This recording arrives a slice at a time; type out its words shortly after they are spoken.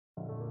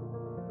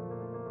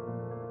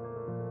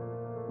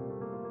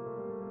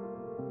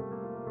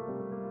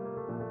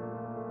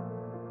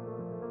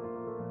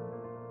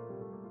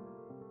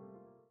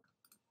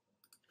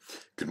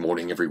Good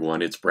morning,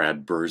 everyone. It's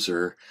Brad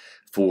Berzer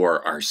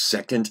for our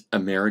second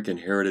American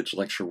Heritage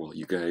Lecture while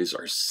you guys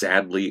are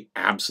sadly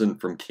absent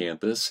from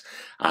campus.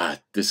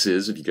 This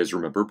is, if you guys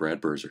remember,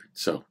 Brad Berzer.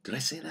 So, did I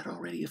say that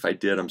already? If I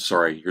did, I'm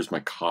sorry. Here's my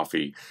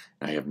coffee.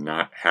 I have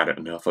not had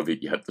enough of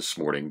it yet this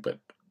morning, but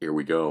here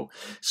we go.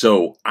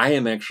 So, I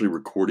am actually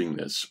recording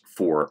this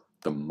for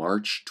the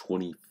March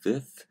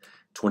 25th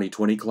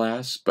 2020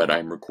 class, but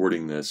I'm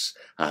recording this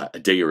a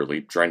day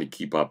early, trying to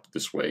keep up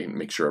this way and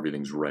make sure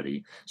everything's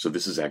ready. So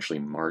this is actually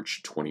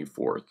March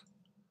 24th.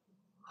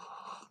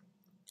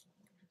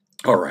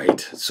 All right,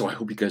 so I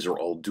hope you guys are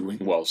all doing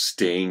well,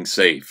 staying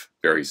safe,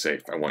 very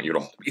safe. I want you to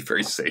all be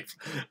very safe.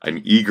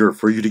 I'm eager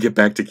for you to get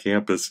back to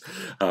campus.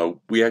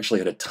 We actually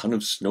had a ton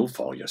of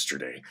snowfall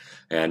yesterday,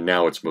 and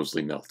now it's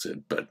mostly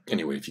melted. But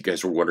anyway, if you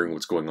guys were wondering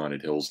what's going on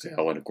at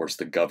Hillsdale, and of course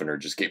the governor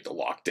just gave the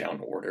lockdown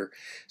order,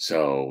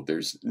 so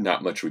there's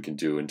not much we can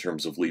do in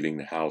terms of leaving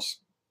the house.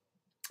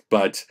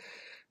 But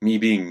me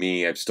being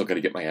me, I've still got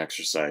to get my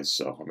exercise,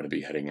 so I'm going to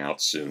be heading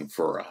out soon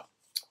for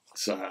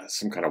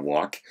some kind of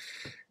walk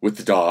with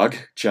the dog,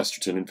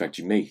 Chesterton. In fact,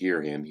 you may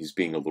hear him. He's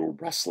being a little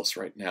restless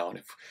right now, and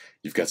if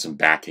you've got some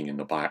backing in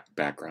the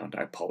background,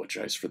 I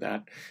apologize for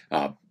that.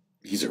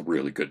 He's a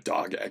really good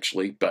dog,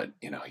 actually, but,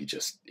 you know, he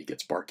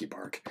gets barky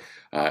bark,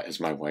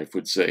 as my wife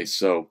would say,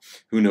 so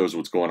who knows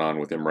what's going on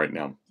with him right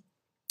now.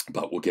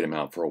 But we'll get him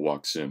out for a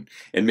walk soon.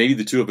 And maybe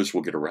the two of us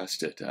will get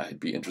arrested. It'd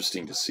be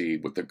interesting to see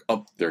what the...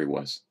 Oh, there he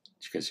was.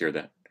 Did you guys hear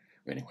that?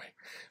 Anyway,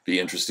 be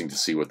interesting to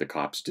see what the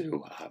cops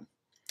do.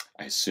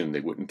 I assume they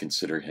wouldn't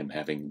consider him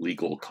having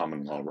legal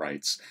common law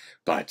rights,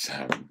 but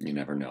you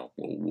never know.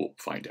 We'll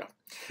find out.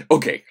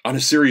 Okay, on a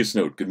serious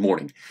note, good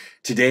morning.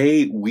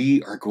 Today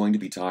we are going to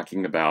be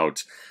talking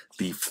about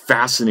the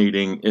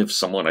fascinating, if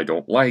someone I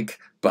don't like,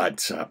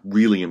 but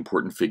really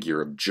important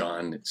figure of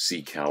John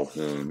C.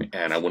 Calhoun.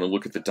 And I want to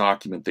look at the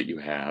document that you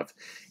have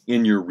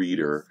in your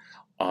reader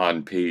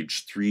on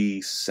page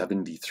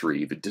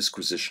 373, The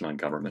Disquisition on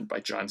Government by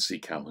John C.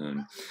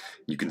 Calhoun.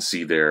 You can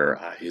see there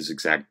his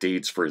exact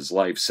dates for his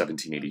life,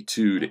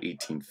 1782 to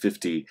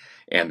 1850,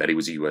 and that he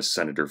was a U.S.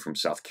 Senator from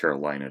South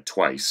Carolina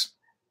twice.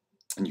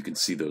 And you can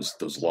see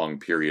those long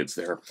periods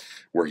there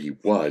where he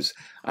was.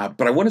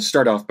 But I want to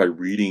start off by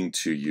reading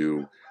to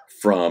you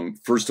from,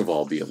 first of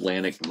all, the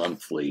Atlantic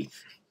Monthly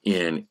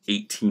in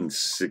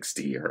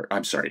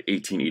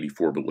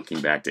 1884, but looking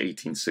back to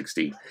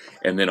 1860,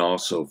 and then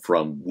also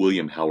from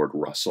William Howard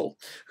Russell,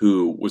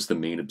 who was the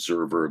main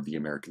observer of the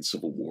American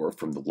Civil War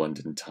from the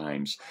London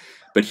Times.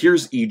 But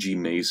here's E.G.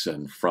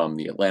 Mason from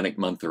the Atlantic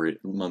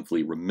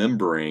Monthly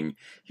remembering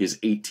his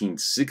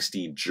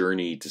 1860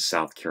 journey to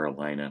South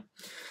Carolina.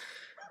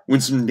 When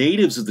some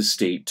natives of the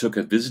state took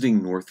a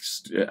visiting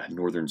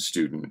northern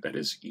student, that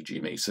is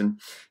E.G. Mason,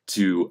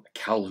 to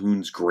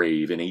Calhoun's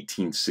grave in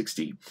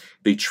 1860,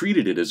 they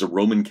treated it as a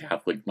Roman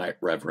Catholic might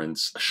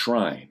reverence a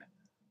shrine.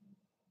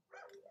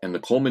 And the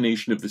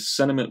culmination of this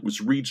sentiment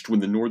was reached when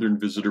the northern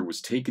visitor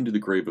was taken to the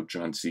grave of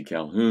John C.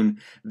 Calhoun.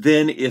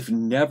 Then, if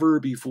never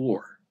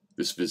before,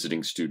 this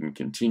visiting student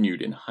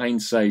continued, in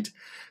hindsight,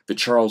 the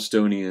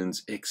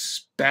Charlestonians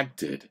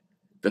expected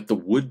that the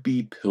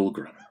would-be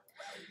pilgrim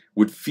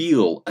would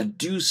feel a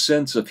due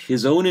sense of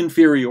his own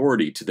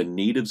inferiority to the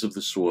natives of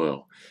the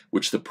soil,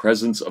 which the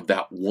presence of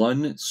that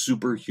one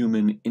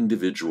superhuman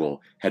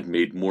individual had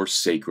made more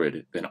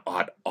sacred than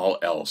aught all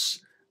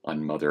else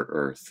on Mother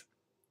Earth.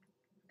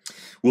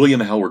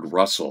 William Howard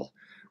Russell,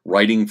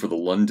 writing for the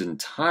London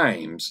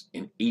Times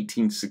in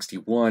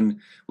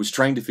 1861, was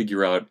trying to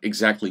figure out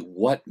exactly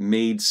what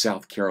made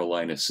South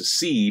Carolina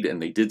secede,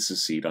 and they did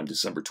secede on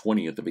December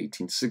 20th of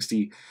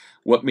 1860.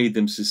 What made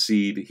them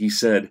secede? He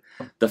said,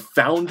 the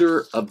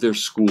founder of their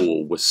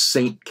school was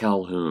St.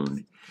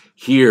 Calhoun.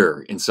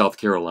 Here in South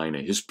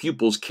Carolina, his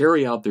pupils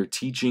carry out their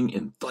teaching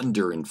in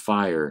thunder and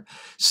fire.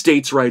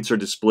 States' rights are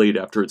displayed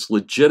after its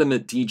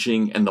legitimate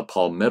teaching, and the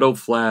palmetto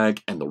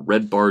flag and the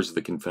red bars of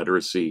the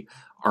Confederacy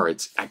are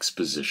its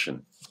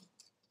exposition.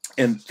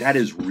 And that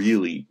is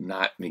really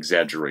not an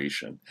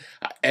exaggeration.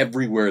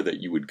 Everywhere that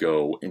you would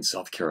go in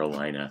South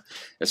Carolina,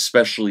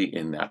 especially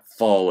in that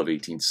fall of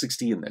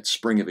 1860 and that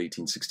spring of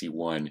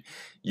 1861,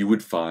 you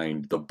would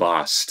find the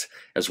bust,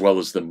 as well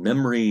as the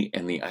memory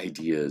and the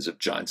ideas of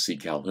John C.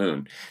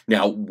 Calhoun.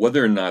 Now,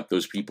 whether or not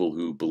those people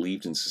who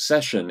believed in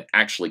secession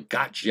actually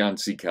got John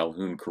C.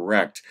 Calhoun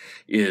correct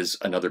is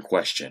another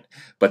question.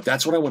 But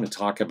that's what I want to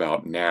talk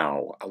about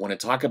now. I want to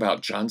talk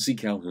about John C.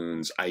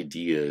 Calhoun's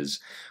ideas,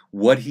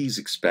 what he's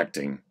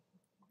expecting,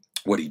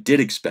 what he did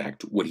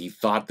expect, what he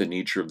thought the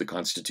nature of the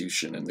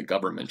Constitution and the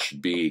government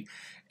should be,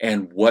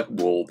 and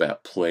what role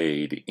that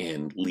played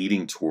in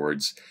leading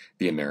towards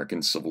the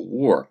American Civil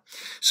War.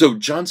 So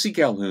John C.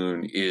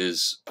 Calhoun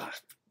is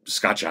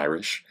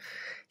Scotch-Irish.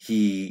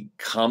 He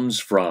comes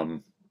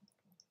from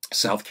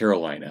South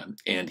Carolina,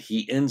 and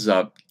he ends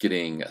up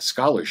getting a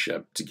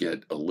scholarship to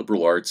get a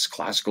liberal arts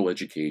classical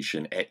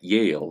education at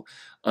Yale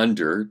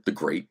under the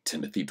great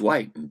Timothy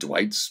Dwight, and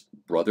Dwight's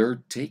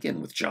brother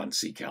taken with John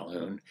C.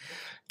 Calhoun.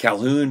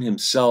 Calhoun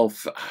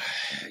himself,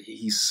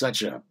 he's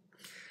such a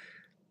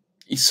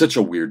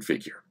weird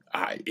figure.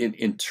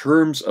 in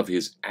terms of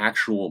his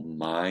actual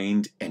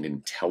mind and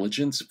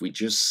intelligence, if we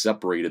just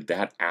separated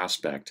that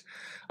aspect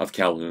of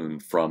Calhoun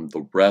from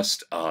the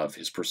rest of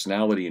his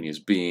personality and his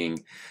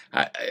being,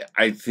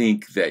 I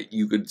think that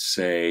you could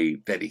say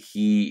that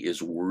he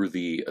is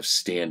worthy of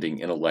standing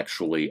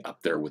intellectually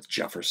up there with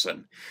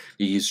Jefferson.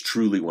 He is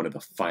truly one of the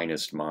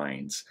finest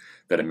minds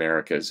that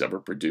America has ever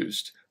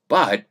produced.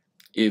 But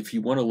if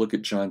you want to look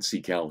at John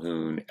C.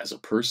 Calhoun as a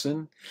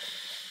person,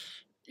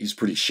 he's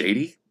pretty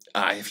shady.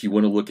 If you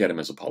want to look at him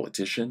as a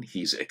politician,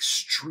 he's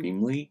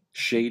extremely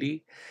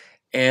shady.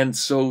 And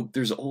so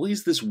there's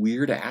always this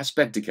weird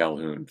aspect to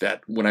Calhoun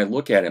that when I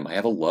look at him, I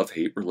have a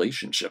love-hate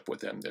relationship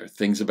with him. There are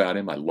things about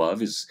him I love,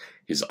 his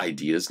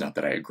ideas, not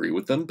that I agree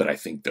with them, but I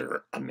think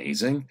they're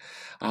amazing.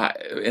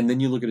 And then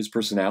you look at his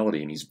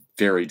personality, and he's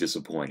very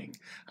disappointing,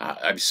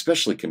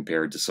 especially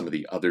compared to some of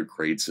the other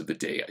greats of the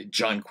day.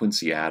 John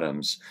Quincy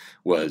Adams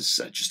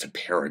was just a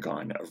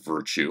paragon of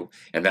virtue,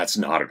 and that's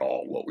not at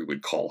all what we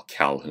would call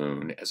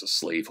Calhoun as a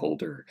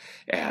slaveholder,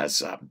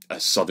 as a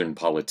Southern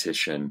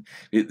politician.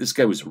 This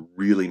guy was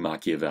really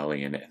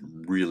Machiavellian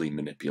and really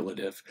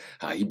manipulative.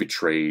 He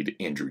betrayed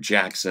Andrew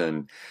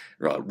Jackson,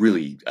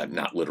 really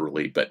not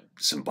literally, but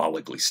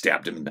symbolically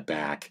stabbed him in the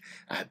back.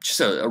 Just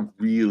a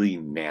really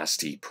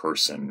nasty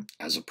person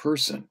as a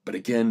person. But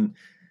again,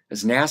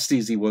 as nasty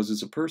as he was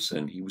as a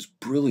person, he was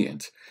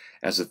brilliant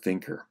as a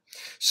thinker.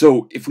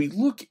 So if we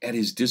look at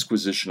his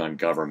disquisition on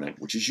government,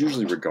 which is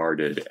usually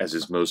regarded as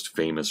his most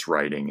famous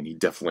writing, and he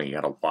definitely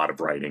had a lot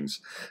of writings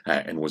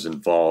and was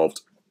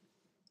involved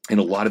in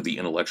a lot of the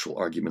intellectual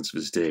arguments of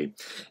his day,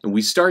 and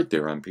we start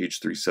there on page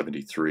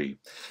 373,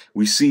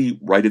 we see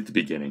right at the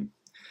beginning,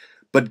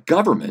 "But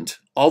government,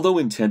 although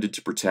intended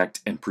to protect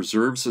and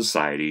preserve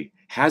society,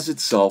 has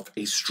itself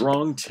a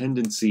strong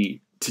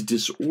tendency to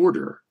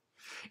disorder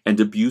and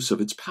abuse of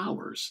its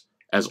powers,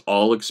 as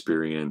all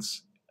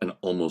experience and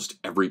almost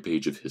every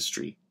page of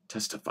history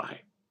testify.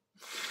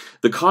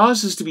 The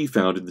cause is to be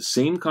found in the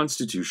same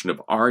constitution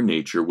of our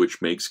nature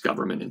which makes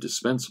government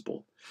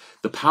indispensable.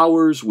 The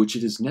powers which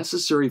it is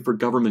necessary for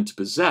government to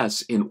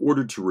possess in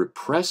order to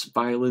repress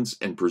violence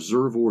and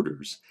preserve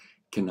orders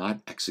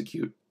cannot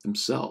execute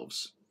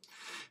themselves.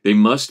 They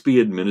must be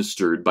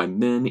administered by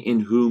men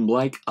in whom,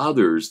 like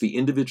others, the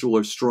individual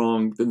are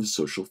stronger than the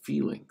social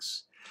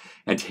feelings,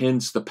 and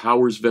hence the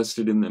powers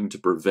vested in them to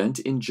prevent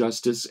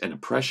injustice and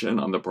oppression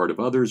on the part of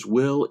others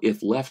will,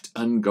 if left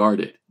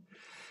unguarded,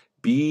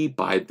 be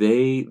by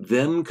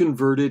them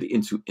converted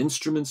into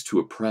instruments to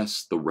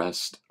oppress the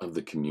rest of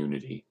the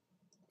community.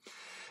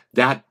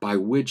 That by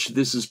which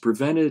this is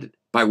prevented,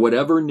 by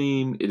whatever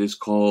name it is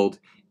called,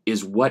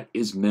 is what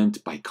is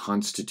meant by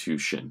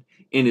constitution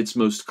in its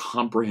most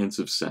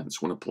comprehensive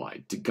sense when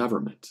applied to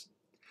government.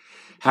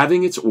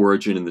 Having its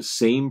origin in the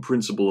same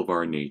principle of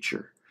our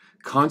nature,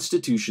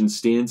 constitution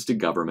stands to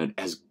government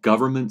as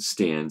government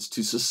stands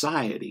to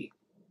society,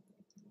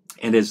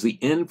 and as the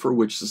end for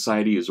which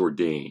society is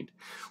ordained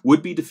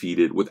would be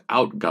defeated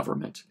without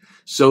government,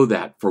 so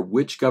that for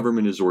which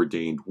government is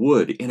ordained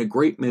would, in a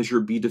great measure,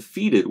 be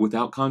defeated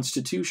without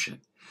constitution.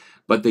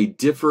 But they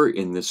differ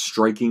in this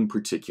striking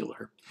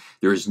particular.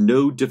 There is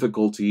no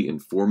difficulty in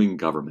forming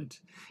government.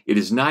 It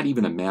is not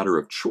even a matter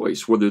of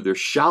choice whether there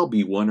shall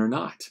be one or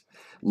not.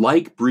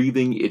 Like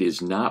breathing, it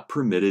is not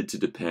permitted to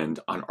depend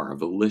on our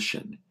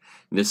volition.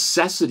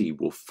 Necessity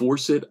will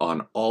force it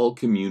on all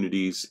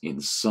communities in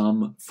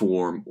some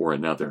form or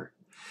another.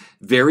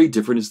 Very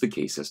different is the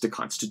case as to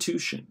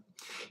constitution.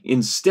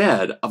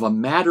 Instead of a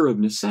matter of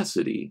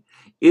necessity,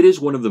 it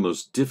is one of the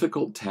most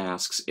difficult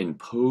tasks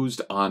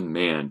imposed on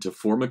man to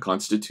form a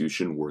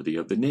constitution worthy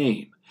of the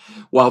name,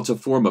 while to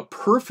form a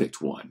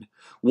perfect one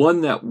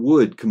that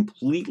would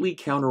completely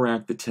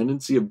counteract the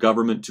tendency of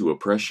government to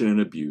oppression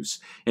and abuse,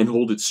 and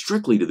hold it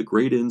strictly to the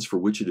great ends for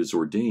which it is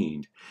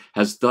ordained,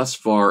 has thus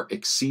far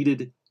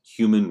exceeded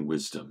human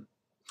wisdom,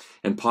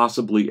 and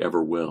possibly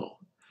ever will.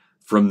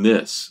 From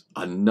this,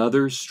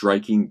 another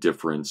striking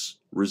difference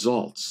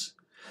results.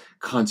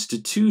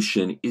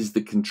 Constitution is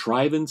the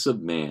contrivance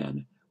of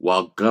man,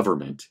 while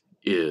government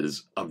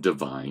is of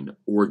divine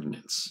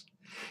ordinance."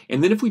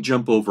 And then if we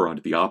jump over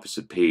onto the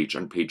opposite page,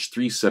 on page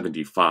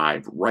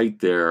 375, right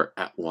there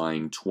at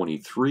line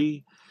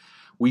 23,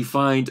 we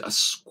find a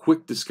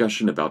quick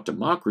discussion about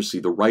democracy.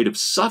 The right of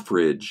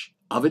suffrage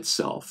of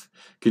itself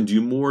can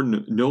do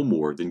no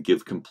more than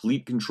give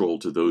complete control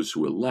to those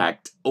who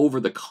elect over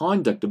the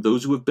conduct of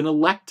those who have been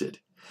elected.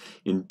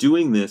 In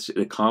doing this, it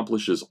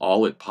accomplishes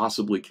all it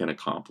possibly can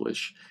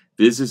accomplish.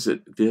 This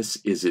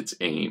is its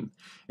aim.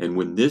 And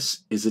when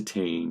this is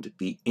attained,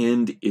 the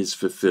end is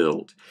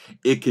fulfilled.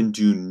 It can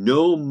do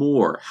no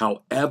more,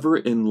 however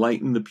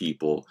enlightened the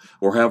people,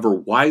 or however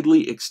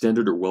widely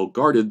extended or well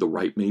guarded the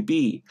right may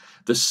be.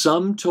 The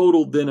sum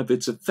total then of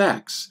its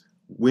effects,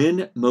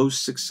 when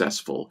most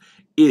successful,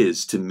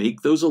 is to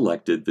make those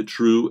elected the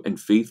true and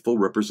faithful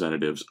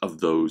representatives of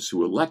those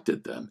who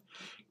elected them,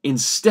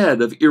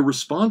 instead of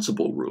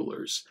irresponsible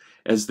rulers,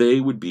 as they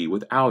would be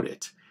without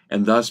it,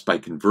 and thus by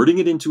converting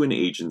it into an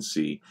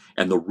agency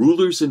and the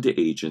rulers into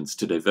agents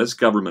to divest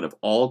government of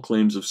all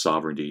claims of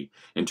sovereignty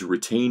and to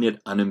retain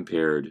it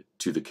unimpaired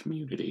to the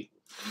community.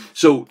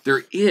 So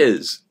there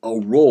is a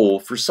role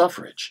for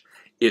suffrage.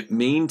 It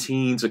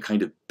maintains a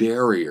kind of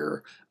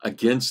barrier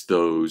against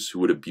those who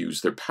would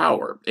abuse their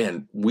power,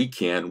 and we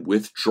can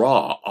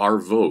withdraw our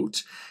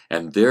vote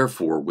and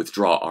therefore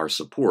withdraw our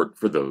support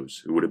for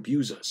those who would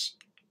abuse us.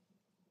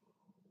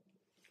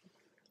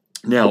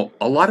 Now,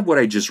 a lot of what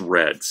I just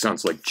read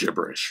sounds like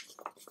gibberish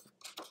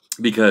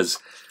because,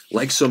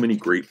 like so many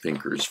great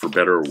thinkers, for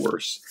better or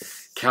worse,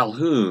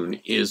 Calhoun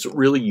is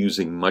really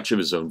using much of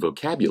his own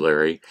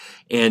vocabulary,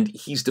 and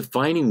he's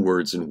defining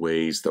words in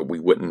ways that we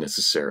wouldn't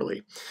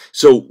necessarily.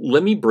 So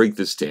let me break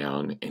this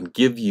down and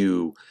give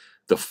you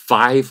the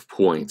 5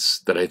 points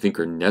that I think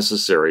are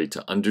necessary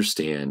to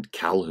understand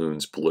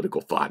Calhoun's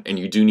political thought. And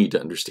you do need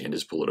to understand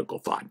his political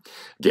thought.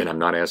 Again, I'm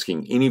not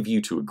asking any of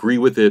you to agree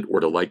with it or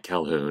to like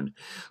Calhoun,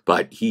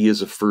 but he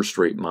is a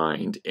first-rate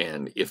mind,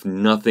 and if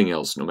nothing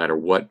else, no matter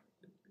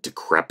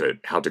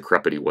how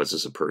decrepit he was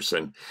as a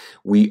person,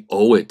 we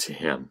owe it to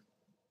him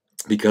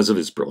because of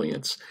his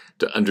brilliance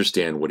to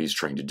understand what he's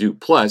trying to do.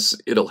 Plus,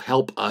 it'll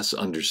help us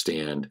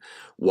understand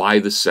why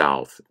the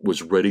South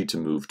was ready to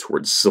move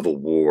towards civil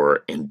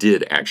war and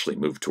did actually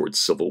move towards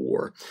civil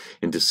war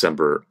in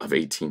December of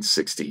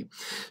 1860.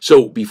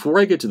 So before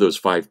I get to those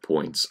 5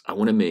 points, I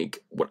want to make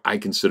what I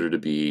consider to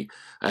be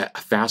a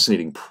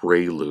fascinating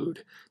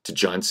prelude to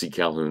John C.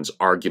 Calhoun's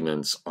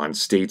arguments on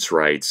states'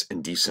 rights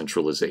and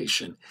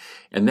decentralization.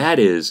 And that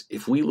is,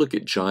 if we look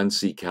at John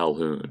C.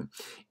 Calhoun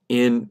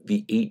in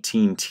the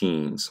 18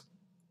 teens,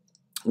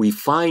 we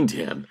find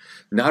him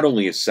not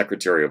only as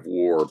Secretary of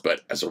War,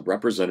 but as a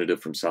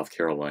representative from South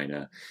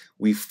Carolina.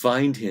 We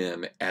find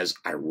him as,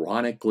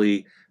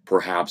 ironically,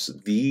 perhaps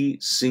the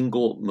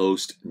single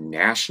most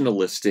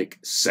nationalistic,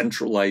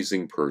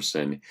 centralizing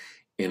person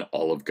in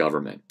all of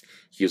government.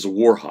 He is a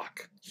war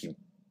hawk. He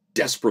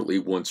desperately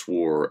wants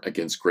war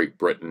against Great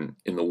Britain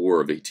in the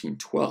War of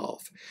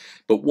 1812.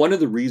 But one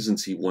of the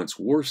reasons he wants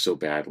war so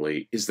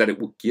badly is that it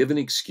will give an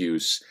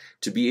excuse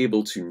to be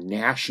able to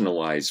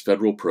nationalize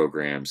federal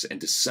programs and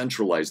to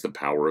centralize the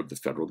power of the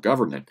federal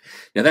government.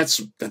 Now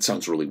that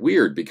sounds really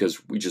weird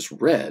because we just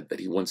read that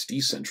he wants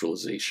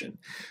decentralization.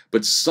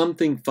 But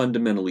something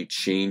fundamentally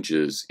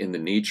changes in the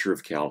nature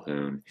of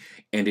Calhoun,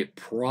 and it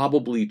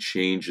probably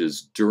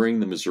changes during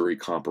the Missouri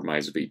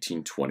Compromise of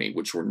 1820,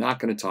 which we're not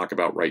going to talk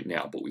about right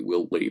now, but we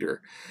will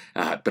later.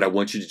 But I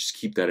want you to just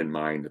keep that in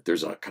mind, that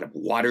there's a kind of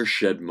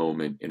watershed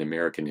moment in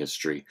American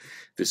history,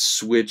 this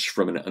switch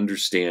from an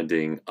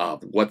understanding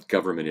of what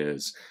government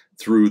is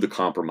through the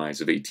Compromise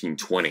of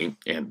 1820,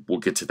 and we'll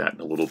get to that in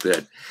a little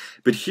bit.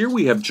 But here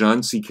we have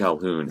John C.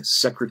 Calhoun,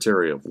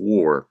 Secretary of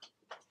War,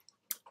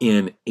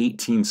 in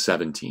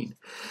 1817.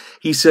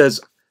 He says,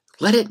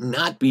 "Let it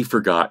not be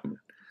forgotten,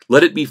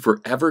 let it be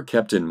forever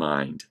kept in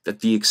mind,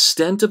 that the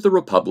extent of the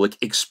Republic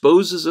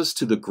exposes us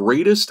to the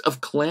greatest of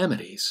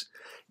calamities,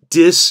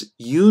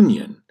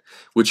 disunion,"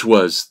 which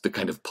was the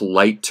kind of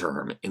polite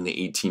term in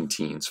the 18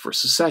 teens for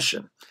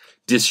secession.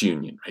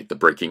 Disunion, right? The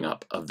breaking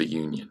up of the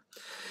Union.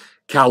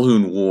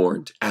 Calhoun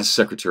warned, as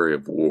Secretary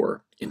of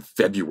War in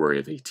February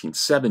of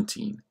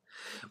 1817,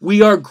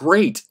 "We are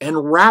great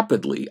and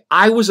rapidly,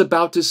 I was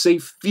about to say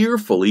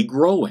fearfully,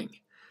 growing.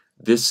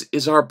 This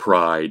is our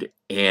pride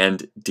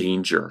and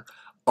danger,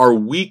 our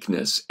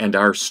weakness and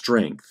our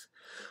strength.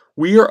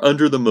 We are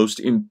under the most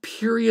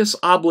imperious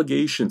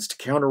obligations to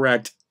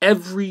counteract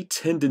every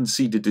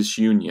tendency to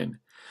disunion.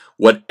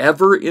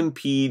 Whatever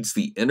impedes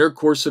the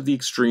intercourse of the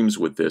extremes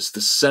with this,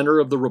 the center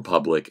of the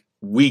Republic,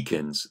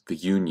 weakens the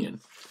Union."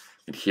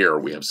 And here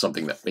we have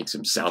something that makes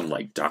him sound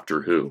like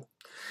Doctor Who.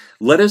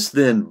 "Let us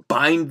then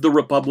bind the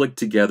Republic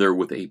together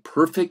with a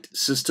perfect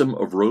system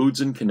of roads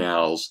and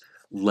canals.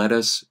 Let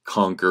us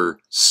conquer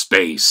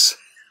space."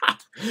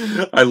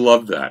 I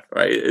love that,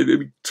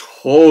 right?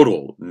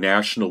 Total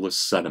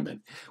nationalist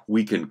sentiment.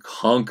 We can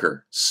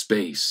conquer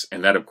space.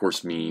 And that, of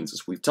course, means,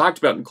 as we've talked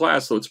about in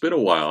class, though it's been a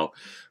while,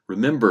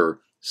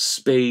 remember,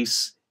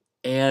 space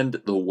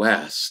and the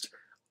West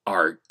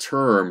are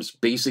terms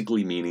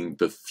basically meaning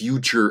the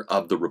future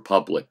of the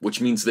Republic, which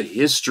means the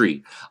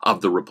history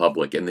of the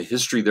Republic and the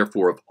history,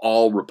 therefore, of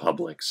all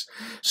republics.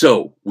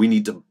 So we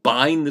need to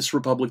bind this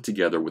Republic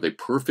together with a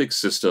perfect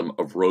system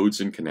of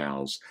roads and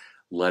canals.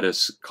 Let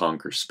us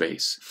conquer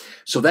space.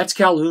 So that's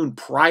Calhoun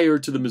prior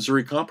to the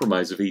Missouri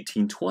Compromise of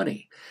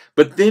 1820.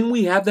 But then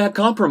we have that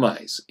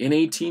compromise in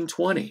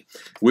 1820,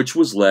 which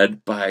was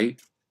led by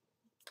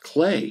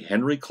Clay,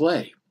 Henry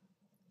Clay.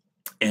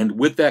 And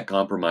with that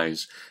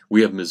compromise,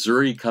 we have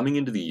Missouri coming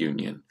into the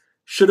Union.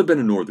 Should have been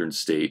a northern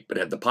state, but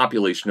had the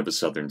population of a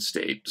southern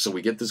state. So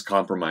we get this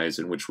compromise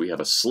in which we have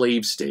a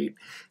slave state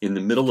in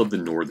the middle of the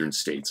northern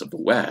states of the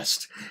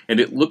West. And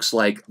it looks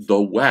like the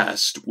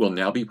West will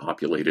now be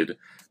populated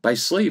by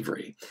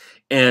slavery.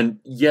 And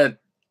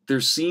yet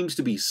there seems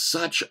to be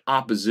such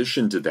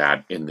opposition to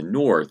that in the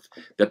North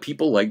that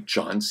people like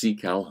John C.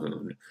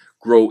 Calhoun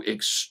grow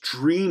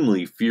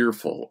extremely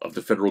fearful of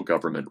the federal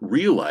government,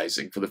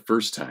 realizing for the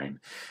first time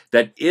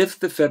that if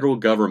the federal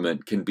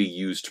government can be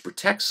used to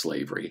protect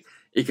slavery,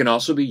 it can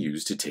also be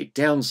used to take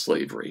down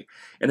slavery.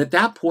 And at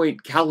that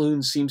point,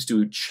 Calhoun seems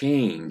to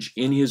change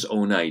in his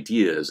own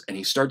ideas, and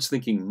he starts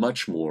thinking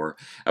much more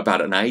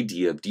about an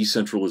idea of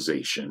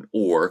decentralization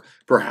or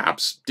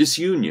perhaps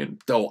disunion,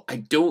 though I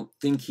don't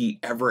think he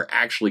ever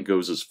actually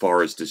goes as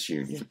far as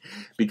disunion,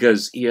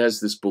 because he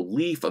has this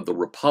belief of the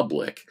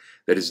republic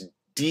that is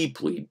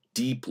deeply,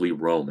 deeply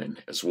Roman,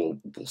 as we'll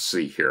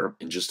see here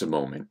in just a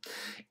moment.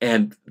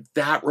 And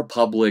that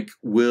republic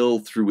will,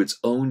 through its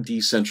own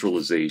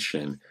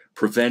decentralization,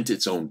 prevent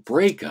its own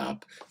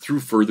breakup through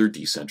further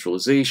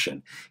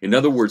decentralization. In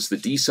other words, the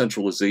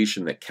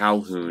decentralization that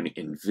Calhoun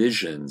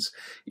envisions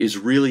is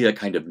really a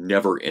kind of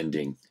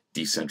never-ending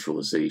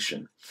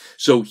decentralization.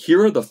 So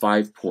here are the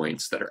 5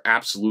 points that are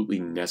absolutely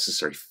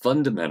necessary,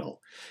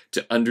 fundamental,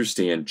 to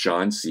understand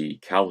John C.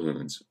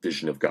 Calhoun's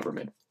vision of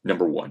government.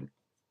 Number 1,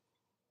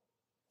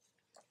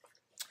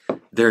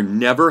 there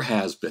never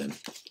has been,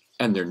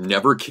 and there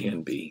never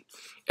can be,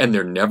 and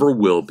there never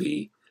will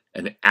be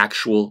an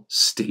actual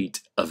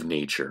state of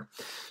nature.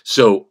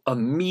 So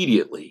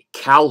immediately,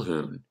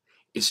 Calhoun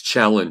is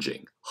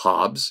challenging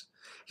Hobbes,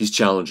 he's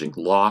challenging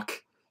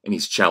Locke, and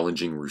he's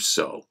challenging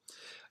Rousseau.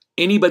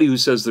 Anybody who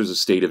says there's a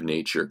state of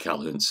nature,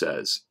 Calhoun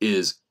says,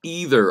 is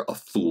either a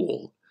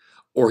fool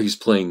or he's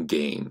playing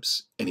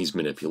games and he's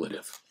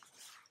manipulative.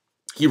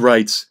 He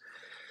writes,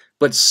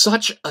 "But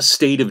such a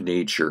state of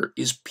nature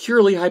is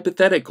purely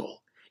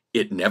hypothetical.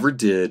 It never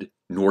did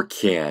nor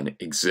can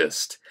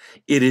exist.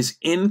 It is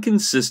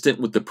inconsistent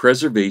with the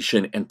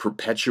preservation and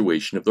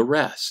perpetuation of the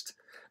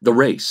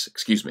race.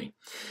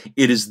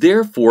 It is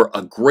therefore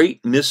a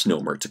great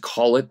misnomer to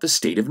call it the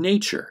state of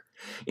nature.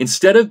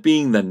 Instead of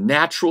being the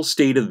natural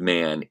state of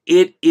man,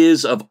 it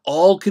is of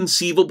all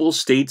conceivable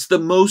states the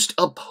most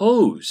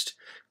opposed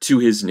to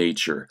his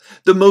nature,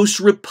 the most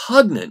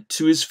repugnant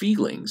to his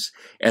feelings,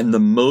 and the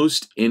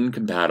most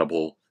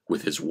incompatible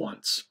with his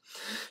wants."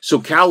 So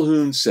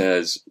Calhoun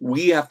says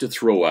we have to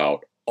throw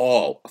out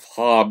all of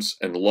Hobbes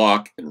and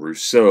Locke and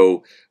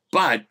Rousseau,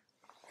 but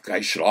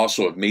I should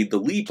also have made the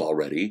leap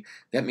already.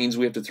 That means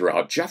we have to throw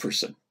out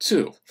Jefferson,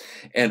 too.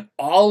 And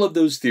all of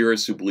those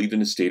theorists who believe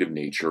in a state of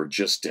nature are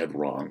just dead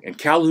wrong. And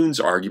Calhoun's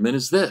argument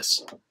is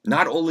this.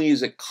 Not only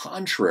is it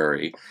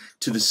contrary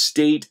to the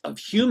state of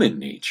human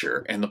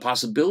nature and the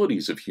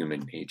possibilities of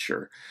human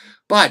nature,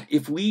 but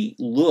if we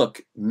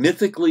look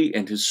mythically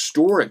and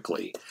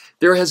historically,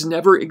 there has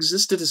never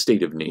existed a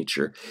state of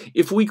nature.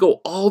 If we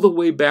go all the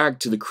way back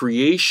to the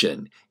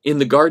creation in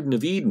the Garden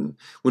of Eden,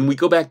 when we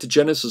go back to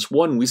Genesis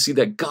 1, we see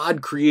that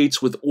God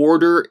creates with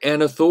order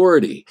and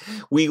authority.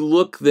 We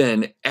look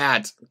then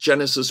at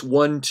Genesis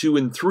 1, 2,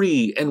 and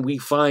 3, and we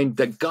find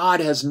that God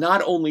has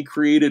not only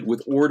created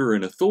with order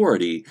and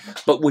authority,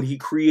 but when he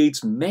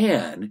creates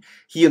man,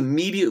 he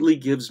immediately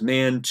gives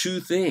man 2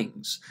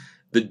 things.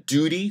 The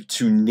duty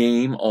to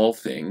name all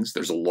things,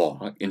 there's a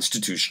law,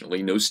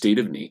 institutionally, no state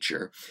of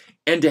nature,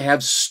 and to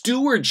have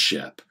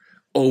stewardship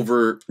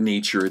over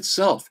nature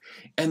itself.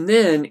 And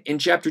then in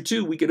chapter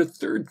 2, we get a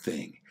third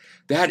thing.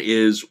 That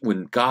is,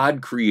 when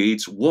God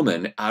creates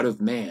woman out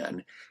of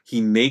man,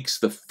 he makes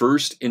the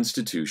first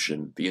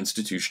institution, the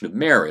institution of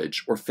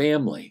marriage or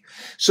family.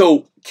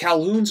 So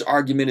Calhoun's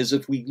argument is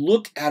if we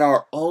look at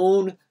our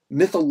own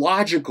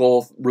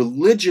mythological,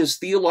 religious,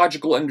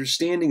 theological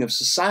understanding of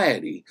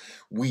society,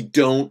 we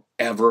don't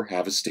ever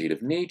have a state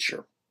of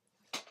nature.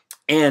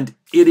 And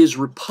it is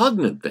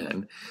repugnant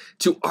then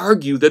to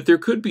argue that there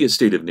could be a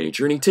state of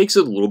nature. And he takes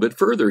it a little bit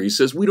further. He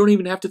says we don't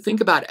even have to think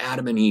about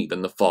Adam and Eve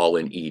and the fall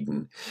in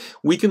Eden.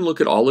 We can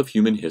look at all of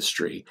human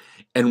history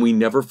and we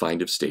never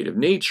find a state of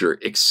nature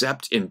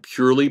except in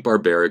purely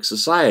barbaric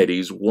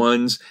societies,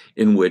 ones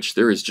in which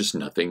there is just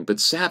nothing but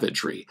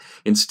savagery.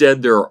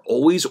 Instead, there are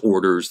always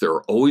orders, there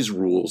are always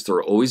rules, there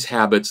are always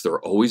habits, there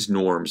are always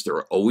norms, there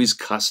are always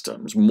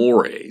customs,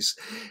 mores,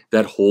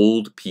 that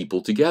hold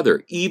people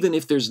together. Even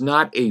if there's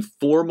not a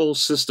formal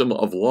system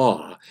of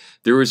law,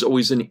 there is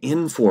always an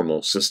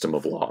informal system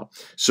of law.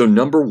 So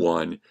number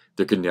 1,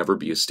 there can never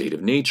be a state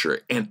of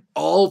nature. And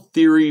all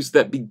theories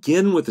that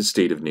begin with a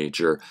state of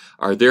nature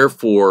are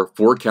therefore,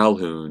 for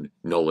Calhoun,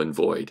 null and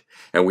void.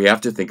 And we have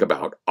to think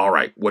about, all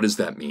right, what does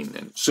that mean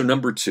then? So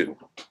number 2,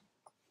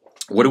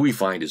 what do we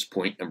find is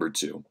point number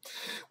 2?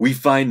 We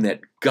find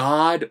that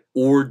God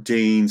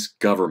ordains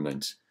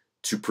government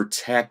to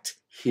protect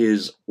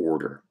his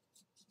order.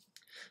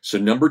 So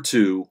number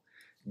 2,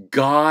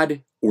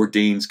 God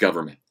ordains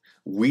government.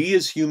 We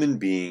as human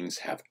beings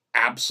have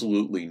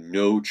absolutely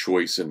no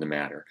choice in the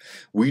matter.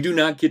 We do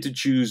not get to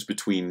choose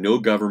between no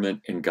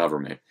government and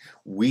government.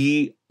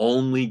 We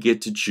only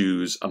get to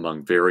choose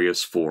among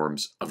various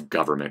forms of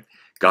government.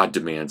 God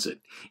demands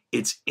it.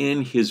 It's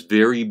in his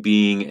very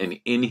being and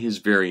in his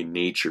very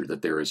nature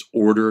that there is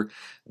order.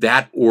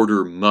 That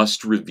order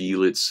must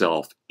reveal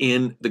itself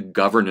in the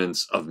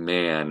governance of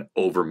man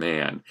over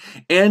man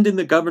and in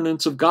the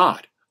governance of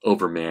God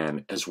over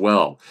man as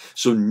well.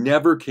 So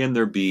never can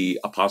there be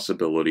a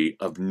possibility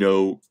of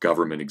no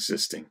government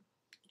existing.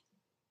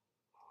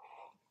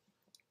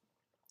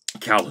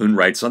 Calhoun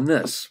writes on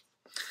this: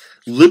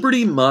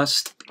 liberty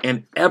must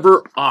and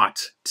ever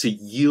ought to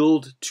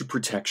yield to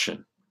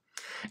protection,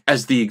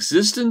 as the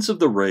existence of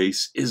the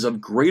race is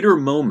of greater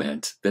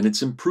moment than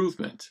its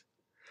improvement.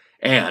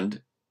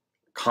 And,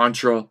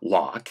 contra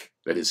Locke,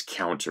 that is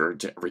counter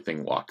to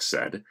everything Locke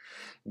said,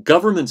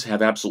 governments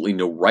have absolutely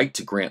no right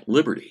to grant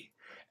liberty,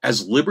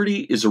 as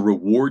liberty is a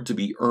reward to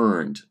be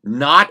earned,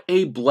 not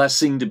a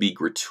blessing to be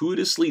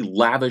gratuitously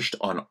lavished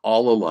on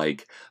all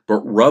alike,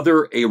 but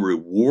rather a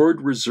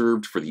reward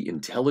reserved for the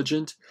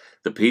intelligent,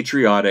 the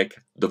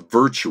patriotic, the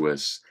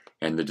virtuous,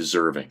 and the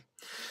deserving.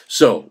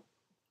 So,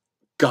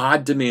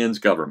 God demands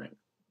government.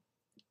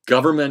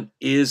 Government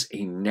is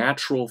a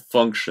natural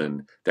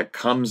function that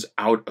comes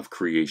out of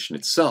creation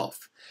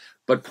itself.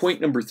 But point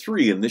number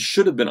 3, and this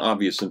should have been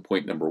obvious in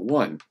point number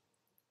 1,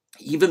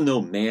 even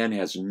though man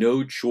has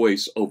no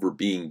choice over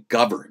being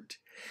governed,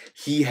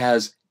 he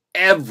has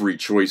every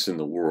choice in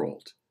the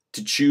world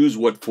to choose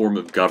what form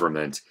of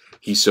government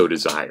he so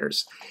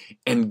desires.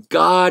 And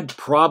God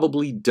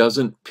probably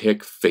doesn't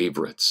pick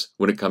favorites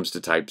when it comes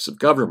to types of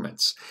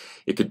governments.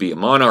 It could be a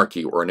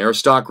monarchy or an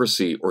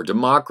aristocracy or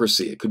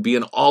democracy. It could be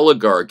an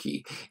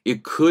oligarchy.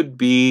 It could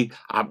be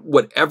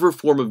whatever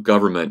form of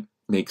government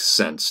makes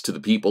sense to the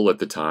people at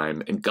the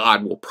time, and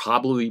God will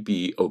probably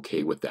be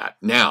okay with that.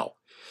 Now,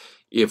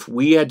 if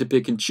we had to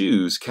pick and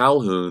choose,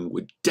 Calhoun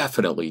would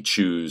definitely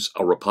choose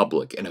a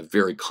republic, and a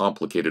very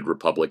complicated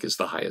republic is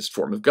the highest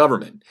form of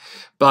government.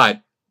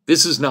 But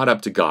this is not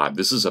up to God,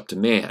 this is up to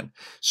man.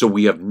 So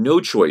we have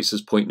no choice,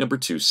 as point number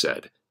 2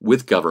 said,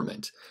 with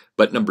government.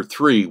 But number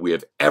 3, we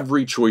have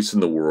every choice in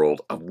the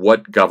world of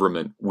what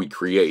government we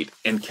create.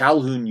 And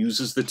Calhoun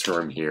uses the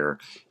term here,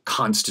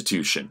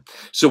 constitution.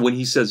 So when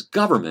he says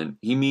government,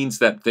 he means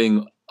that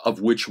thing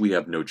of which we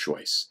have no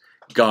choice.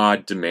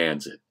 God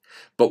demands it.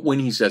 But when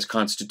he says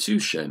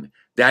constitution,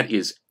 that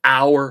is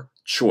our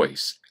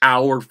choice,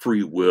 our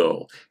free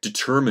will,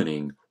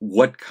 determining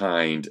what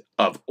kind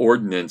of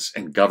ordinance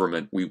and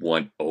government we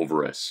want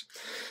over us.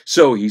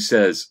 So he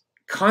says,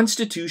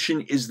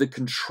 constitution is the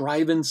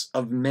contrivance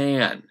of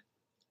man,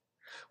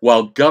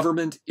 while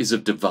government is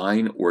of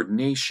divine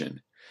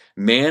ordination.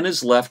 Man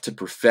is left to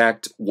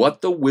perfect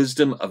what the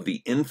wisdom of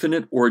the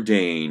infinite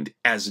ordained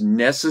as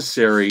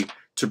necessary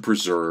to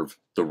preserve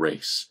the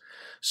race.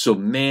 So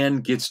man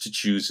gets to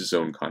choose his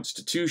own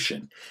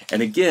constitution.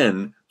 And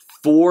again,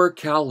 for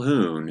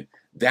Calhoun,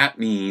 that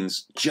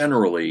means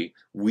generally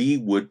we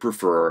would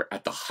prefer,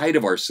 at the height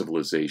of our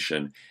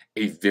civilization,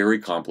 a very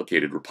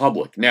complicated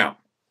republic. Now,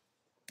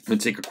 I'm going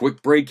to take a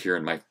quick break here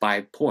in my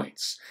 5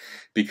 points,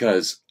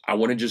 because I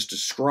want to just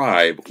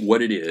describe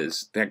what it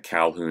is that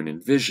Calhoun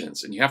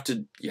envisions. And you have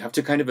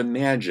to kind of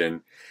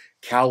imagine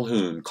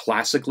Calhoun,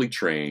 classically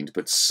trained,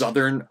 but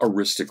Southern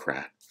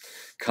aristocrat,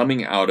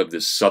 coming out of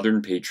this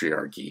Southern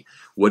patriarchy.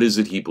 What is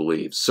it he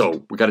believes?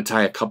 So we got to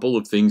tie a couple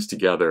of things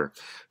together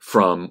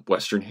from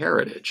Western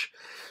heritage.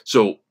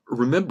 So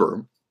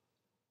remember,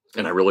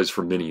 and I realize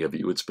for many of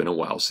you it's been a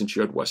while since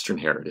you had Western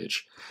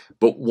heritage,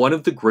 but one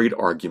of the great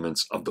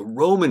arguments of the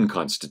Roman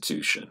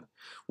Constitution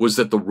was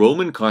that the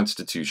Roman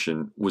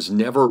Constitution was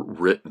never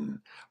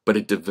written, but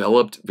it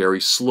developed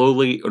very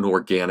slowly and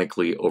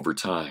organically over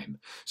time.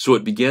 So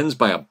it begins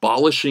by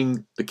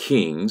abolishing the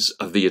kings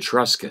of the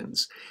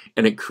Etruscans,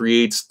 and it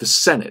creates the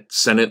Senate,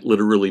 Senate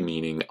literally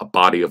meaning a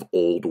body of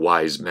old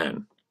wise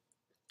men,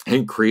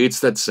 and creates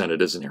that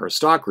Senate as an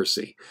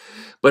aristocracy.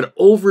 But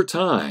over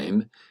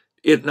time,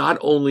 it not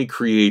only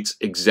creates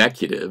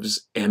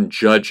executives and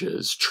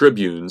judges,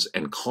 tribunes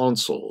and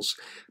consuls,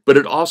 but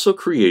it also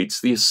creates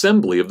the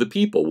assembly of the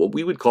people, what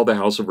we would call the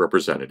House of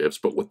Representatives,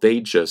 but what they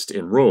just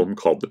in Rome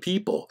called the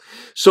people,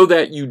 so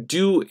that you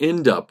do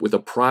end up with a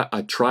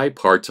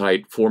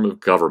tripartite form of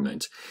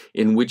government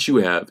in which you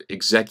have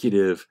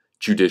executive,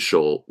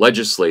 judicial,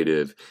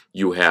 legislative,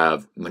 you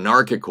have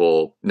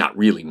monarchical, not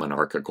really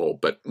monarchical,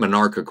 but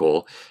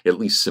monarchical, at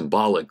least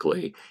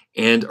symbolically,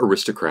 and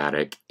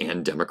aristocratic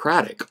and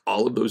democratic.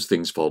 All of those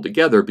things fall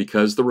together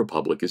because the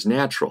republic is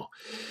natural.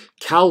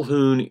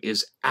 Calhoun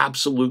is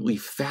absolutely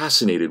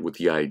fascinated with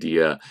the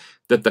idea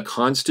that the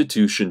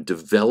Constitution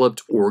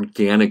developed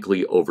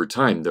organically over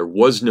time. There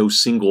was no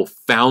single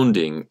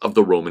founding of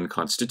the Roman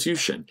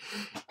Constitution.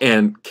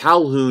 And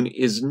Calhoun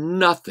is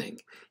nothing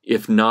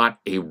if not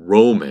a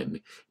Roman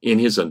in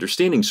his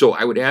understanding. So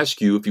I would ask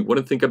you, if you want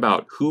to think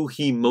about who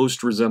he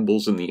most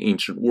resembles in the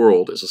ancient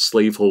world as a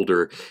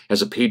slaveholder,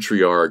 as a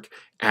patriarch,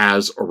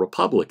 as a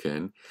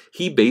republican,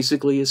 he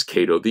basically is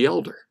Cato the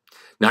Elder.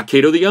 Not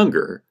Cato the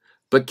Younger,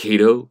 but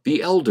Cato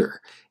the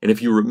Elder. And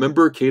if you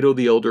remember, Cato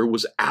the Elder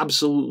was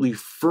absolutely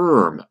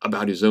firm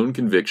about his own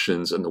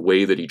convictions and the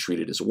way that he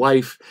treated his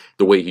wife,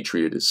 the way he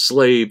treated his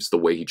slaves, the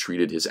way he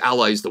treated his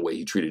allies, the way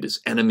he treated his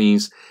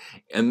enemies.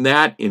 And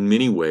that, in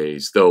many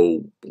ways,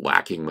 though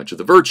lacking much of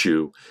the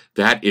virtue,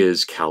 that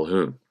is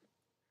Calhoun.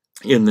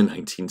 in the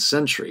 19th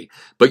century.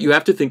 But you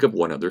have to think of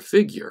one other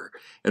figure.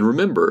 And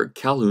remember,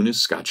 Calhoun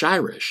is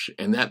Scotch-Irish,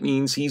 and that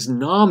means he's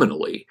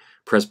nominally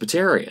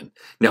Presbyterian.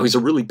 Now, he's a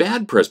really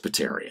bad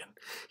Presbyterian.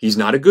 He's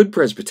not a good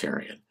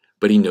Presbyterian,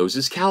 but he knows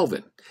his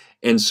Calvin.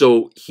 And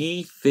so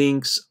he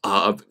thinks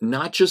of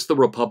not just the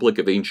Republic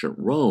of ancient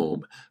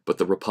Rome, but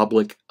the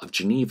Republic of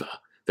Geneva,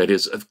 that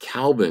is, of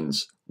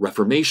Calvin's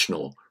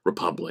reformational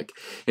republic.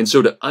 And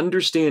so to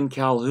understand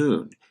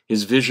Calhoun,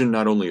 his vision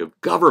not only of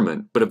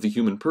government, but of the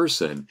human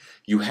person,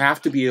 you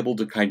have to be able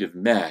to kind of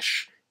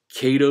mesh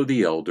Cato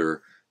the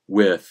Elder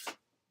with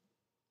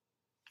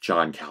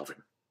John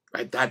Calvin,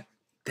 right?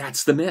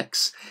 That's the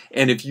mix.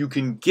 And if you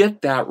can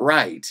get that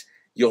right,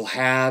 you'll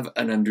have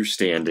an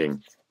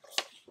understanding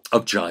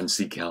of John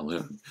C.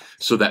 Calhoun.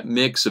 So that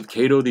mix of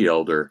Cato the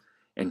Elder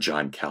and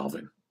John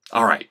Calvin.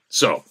 All right,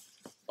 so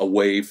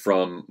away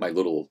from my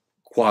little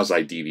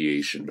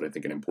quasi-deviation, but I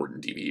think an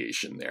important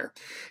deviation there.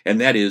 And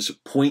that is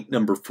point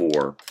number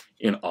 4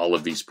 in all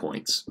of these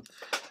points.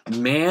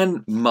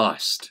 Man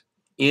must,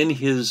 in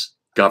his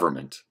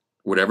government,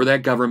 whatever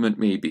that government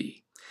may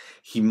be,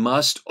 he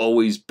must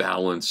always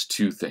balance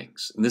two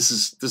things. And this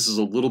is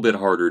a little bit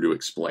harder to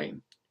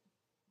explain.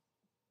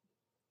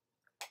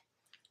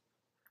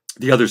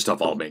 The other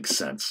stuff all makes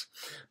sense.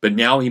 But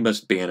now he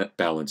must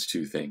balance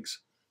two things.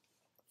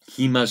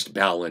 He must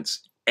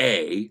balance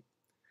A,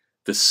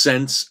 the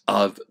sense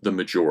of the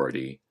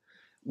majority,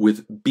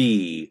 with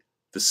B,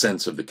 the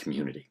sense of the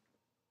community.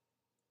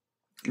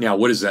 Now,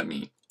 what does that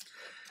mean?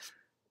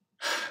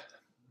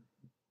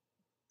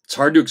 It's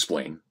hard to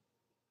explain,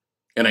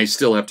 and I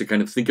still have to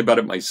kind of think about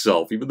it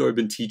myself, even though I've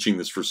been teaching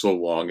this for so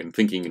long and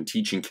thinking and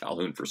teaching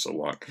Calhoun for so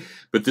long.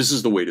 But this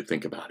is the way to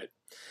think about it.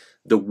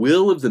 The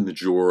will of the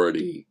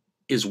majority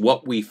is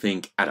what we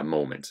think at a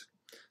moment.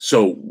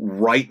 So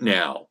right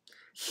now,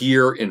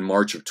 here in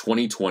March of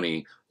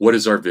 2020, what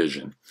is our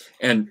vision?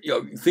 And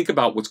think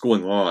about what's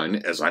going on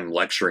as I'm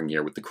lecturing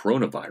here with the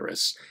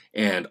coronavirus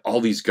and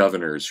all these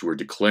governors who are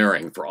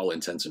declaring, for all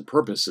intents and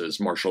purposes,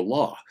 martial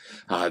law.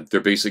 They're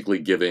basically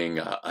giving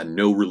a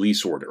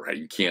no-release order. Right?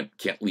 You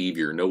can't leave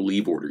your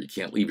no-leave order. You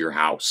can't leave your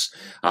house.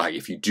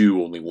 If you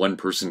do, only one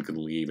person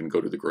can leave and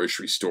go to the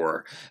grocery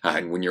store.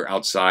 And when you're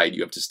outside,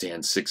 you have to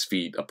stand 6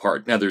 feet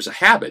apart. Now, there's a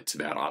habit to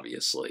that,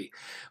 obviously.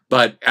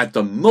 But at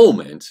the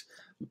moment,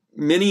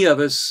 many of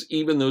us,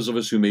 even those of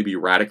us who may be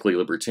radically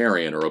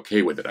libertarian, are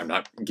okay with it. I'm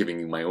not giving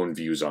you my own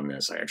views on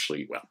this.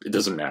 Well, it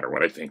doesn't matter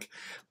what I think.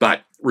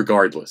 But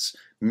regardless,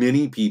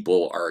 many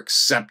people are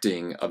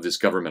accepting of this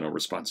governmental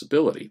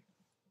responsibility.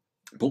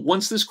 But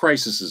once this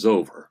crisis is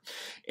over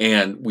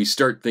and we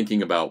start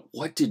thinking about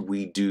what did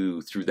we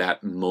do through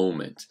that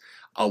moment,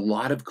 a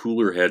lot of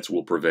cooler heads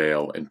will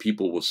prevail and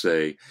people will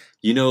say,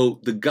 you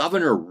know, the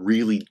governor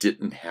really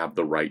didn't have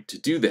the right to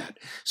do that.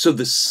 So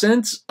the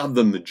sense of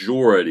the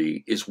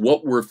majority is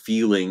what we're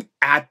feeling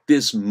at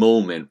this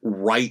moment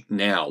right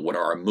now, what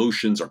our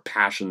emotions, our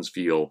passions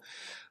feel.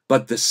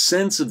 But the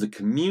sense of the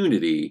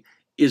community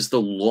is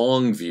the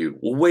long view.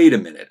 Well, wait a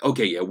minute.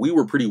 Okay, yeah, we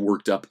were pretty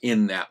worked up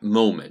in that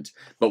moment.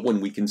 But when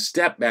we can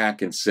step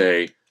back and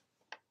say,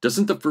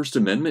 doesn't the First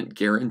Amendment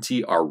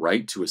guarantee our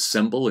right to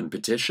assemble and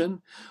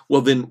petition?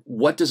 Well, then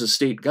what does a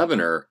state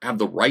governor have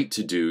the right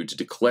to do to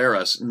declare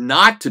us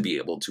not to be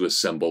able to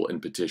assemble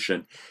and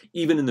petition,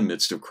 even in the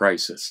midst of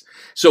crisis?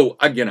 So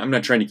again, I'm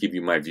not trying to give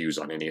you my views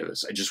on any of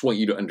this. I just want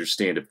you to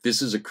understand if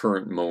this is a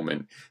current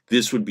moment,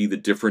 this would be the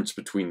difference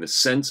between the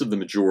sense of the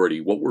majority,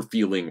 what we're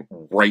feeling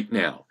right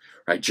now.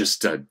 Right?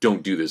 Just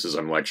don't do this as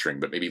I'm lecturing,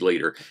 but maybe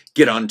later,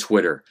 get on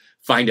Twitter.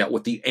 Find out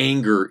what the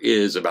anger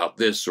is about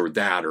this or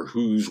that, or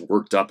who's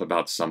worked up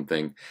about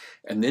something,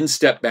 and then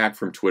step back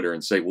from Twitter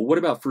and say, well, what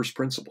about first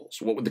principles?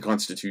 What would the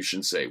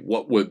Constitution say?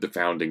 What would the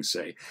founding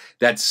say?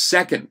 That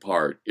second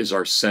part is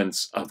our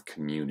sense of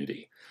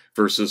community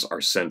versus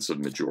our sense of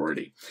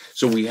majority.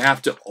 So we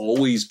have to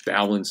always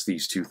balance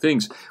these two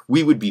things.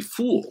 We would be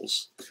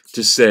fools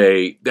to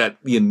say that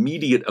the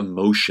immediate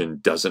emotion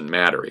doesn't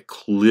matter. It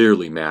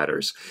clearly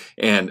matters.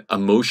 And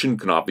emotion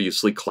can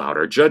obviously cloud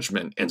our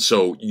judgment. And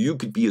so you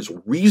could be as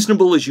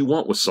reasonable as you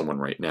want with someone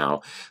right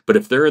now, but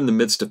if they're in the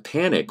midst of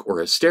panic or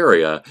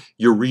hysteria,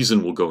 your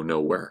reason will go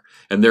nowhere.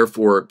 And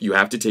therefore, you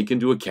have to take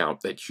into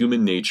account that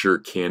human nature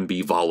can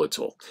be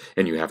volatile,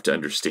 and you have to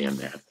understand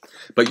that.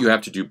 But you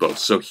have to do both.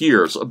 So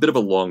here's a bit of a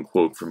long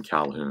quote from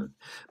Calhoun,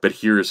 but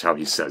here's how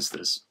he says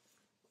this.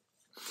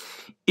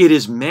 It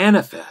is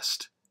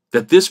manifest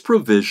that this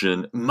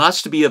provision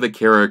must be of a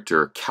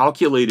character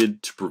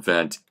calculated to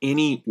prevent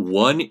any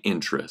one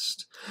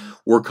interest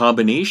or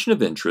combination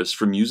of interests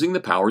from using the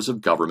powers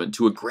of government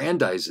to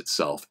aggrandize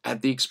itself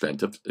at the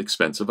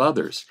expense of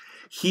others.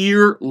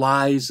 Here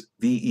lies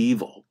the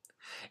evil.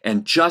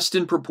 And just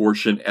in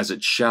proportion as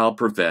it shall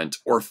prevent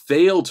or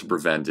fail to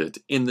prevent it,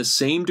 in the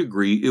same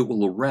degree it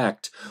will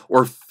erect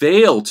or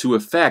fail to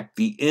effect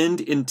the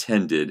end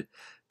intended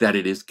that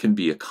can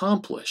be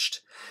accomplished.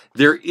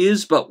 There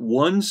is but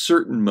one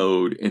certain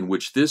mode in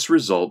which this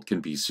result can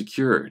be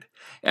secured,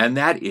 and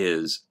that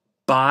is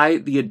by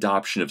the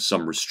adoption of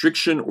some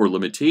restriction or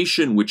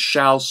limitation which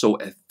shall so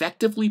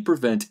effectively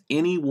prevent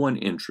any one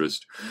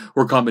interest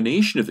or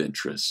combination of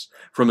interests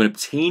from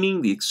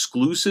obtaining the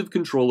exclusive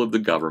control of the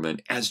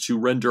government as to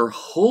render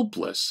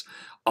hopeless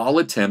all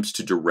attempts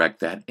to direct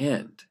that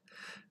end.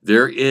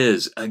 There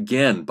is,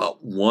 again,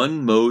 but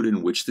one mode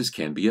in which this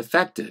can be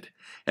effected,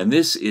 and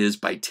this is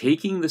by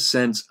taking the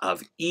sense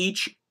of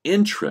each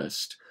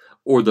interest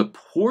or the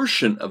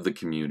portion of the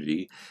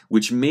community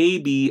which may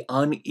be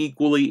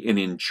unequally and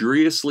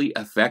injuriously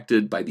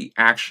affected by the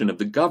action of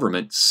the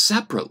government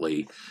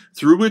separately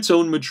through its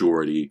own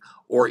majority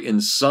or in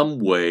some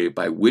way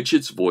by which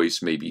its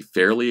voice may be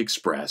fairly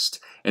expressed,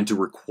 and to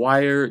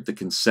require the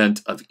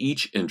consent of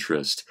each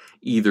interest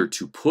either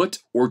to put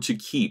or to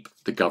keep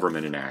the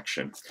government in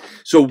action.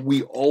 So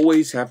we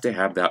always have to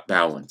have that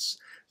balance,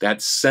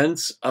 that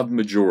sense of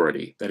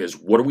majority, that is,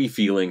 what are we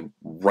feeling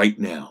right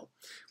now,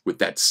 with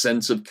that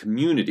sense of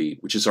community,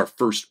 which is our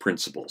first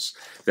principles,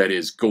 that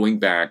is going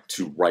back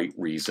to right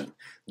reason.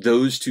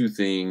 Those two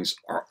things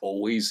are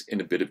always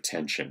in a bit of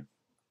tension.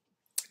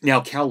 Now,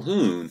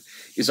 Calhoun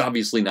is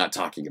obviously not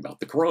talking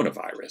about the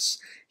coronavirus.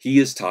 He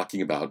is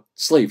talking about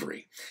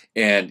slavery.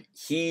 And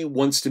he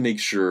wants to make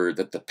sure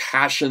that the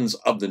passions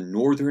of the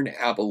Northern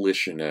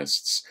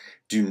abolitionists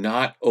do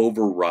not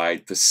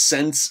override the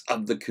sense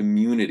of the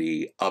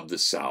community of the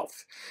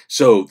South.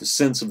 So the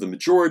sense of the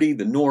majority,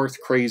 the North,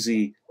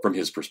 crazy from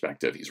his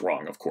perspective. He's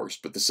wrong, of course,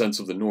 but the sense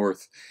of the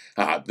North,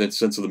 the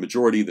sense of the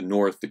majority, the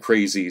North, the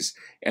crazies,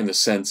 and the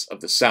sense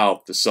of the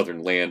South, the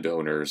Southern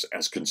landowners,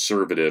 as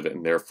conservative,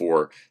 and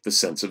therefore the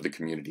sense of the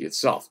community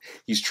itself.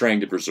 He's trying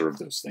to preserve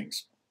those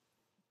things.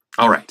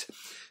 All right,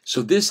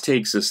 so this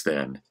takes us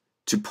then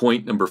to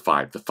point number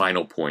 5, the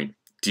final point,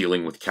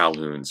 dealing with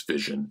Calhoun's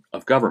vision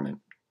of government.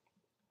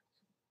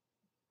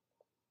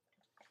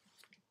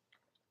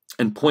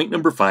 And point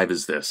number 5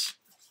 is this: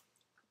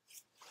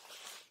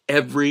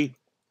 every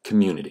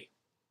community.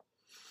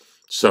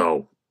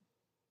 So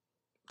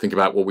think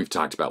about what we've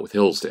talked about with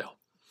Hillsdale.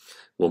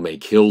 We'll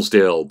make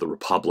Hillsdale the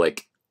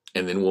republic,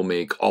 and then we'll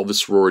make all the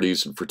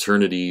sororities and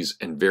fraternities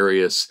and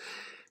various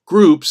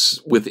groups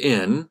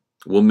within,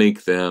 we'll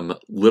make them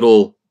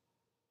little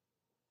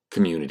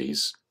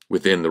communities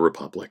within the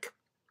republic.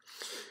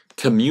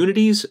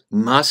 Communities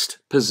must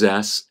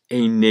possess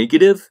a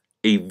negative,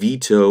 a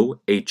veto,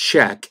 a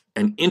check,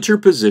 an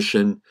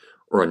interposition,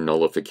 or a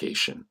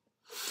nullification.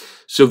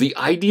 So the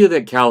idea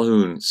that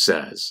Calhoun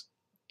says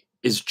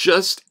is,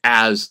 just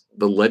as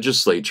the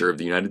legislature of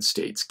the United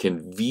States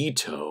can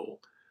veto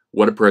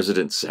what a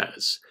president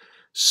says,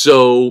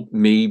 so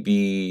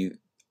maybe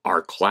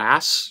our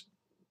class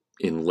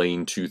in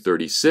lane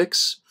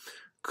 236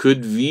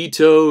 could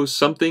veto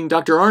something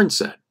Dr. Arnn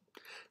said.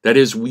 That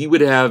is, we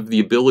would have the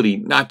ability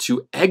not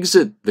to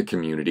exit the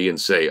community and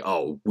say,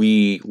 oh,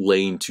 we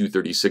lane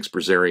 236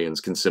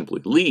 Brazarians can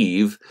simply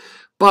leave,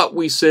 but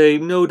we say,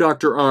 no,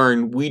 Dr.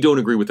 Arnn, we don't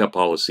agree with that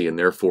policy, and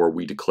therefore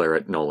we declare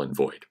it null and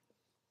void.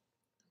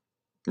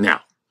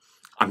 Now,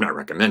 I'm not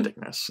recommending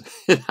this.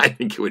 I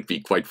think it would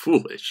be quite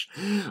foolish.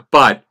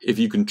 But if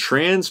you can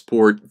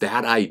transport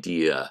that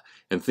idea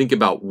and think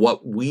about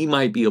what we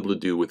might be able to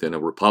do within a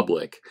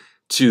republic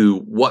to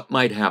what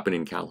might happen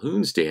in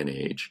Calhoun's day and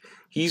age,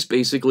 he's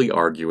basically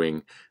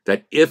arguing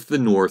that if the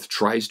North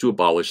tries to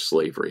abolish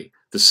slavery,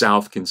 the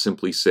South can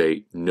simply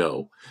say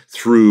no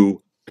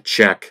through a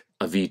check,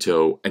 a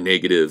veto, a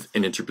negative,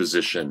 an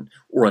interposition,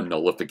 or a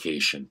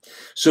nullification.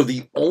 So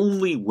the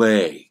only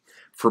way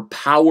for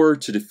power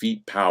to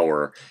defeat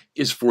power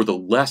is for the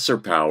lesser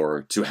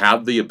power to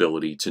have the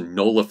ability to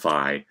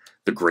nullify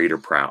the greater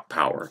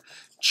power,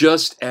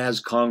 just as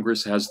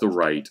Congress has the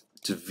right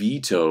to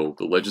veto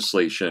the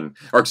legislation,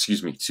 or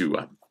excuse me,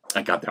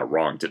 I got that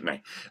wrong, didn't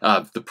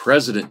I? The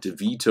president to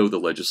veto the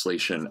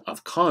legislation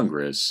of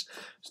Congress,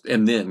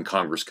 and then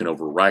Congress can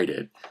override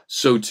it.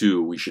 So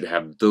too, we should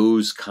have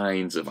those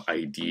kinds of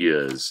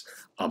ideas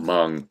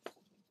among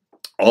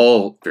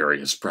all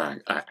various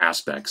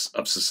aspects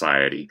of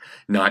society,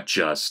 not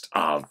just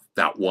of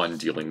that one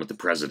dealing with the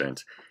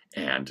president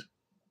and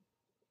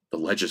the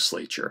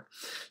legislature.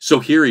 So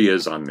here he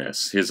is on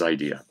this, his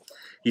idea.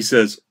 He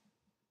says,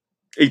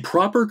 a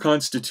proper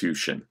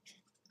constitution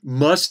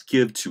must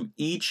give to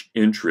each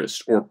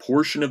interest or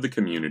portion of the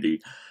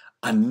community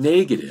a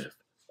negative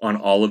on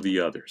all of the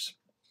others.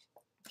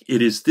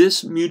 It is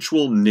this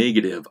mutual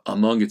negative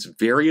among its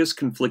various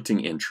conflicting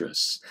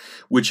interests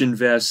which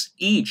invests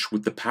each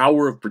with the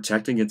power of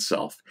protecting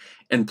itself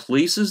and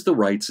places the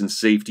rights and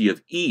safety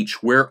of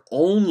each where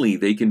only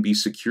they can be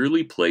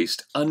securely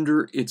placed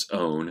under its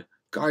own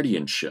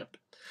guardianship.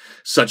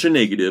 Such a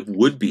negative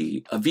would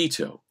be a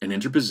veto, an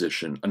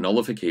interposition, a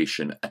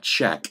nullification, a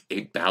check,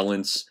 a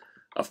balance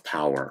of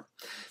power.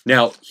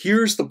 Now,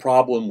 here's the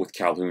problem with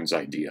Calhoun's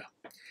idea.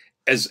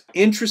 As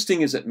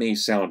interesting as it may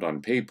sound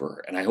on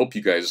paper, and I hope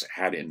you guys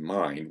had in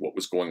mind what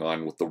was going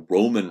on with the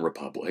Roman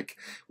Republic,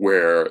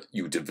 where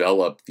you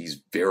develop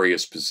these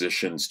various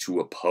positions to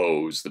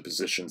oppose the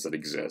positions that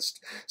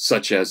exist,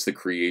 such as the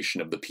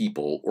creation of the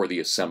people or the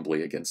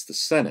assembly against the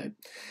Senate.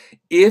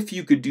 If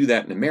you could do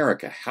that in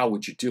America, how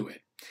would you do it?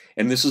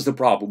 And this is the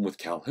problem with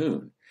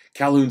Calhoun.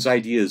 Calhoun's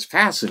idea is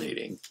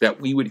fascinating, that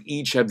we would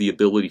each have the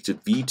ability to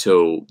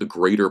veto the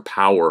greater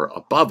power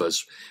above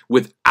us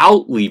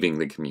without leaving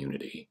the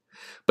community.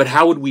 But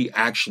how would we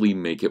actually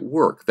make it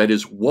work? That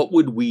is, what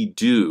would we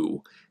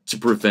do to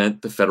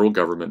prevent the federal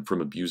government from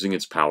abusing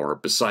its power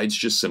besides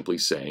just simply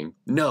saying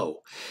no?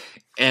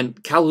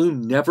 And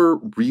Calhoun never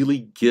really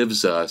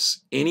gives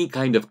us any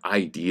kind of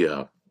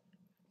idea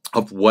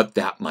of what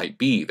that might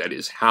be. That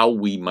is, how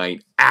we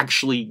might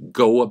actually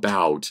go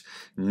about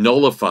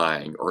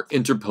nullifying or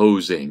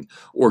interposing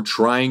or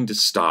trying to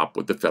stop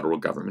what the federal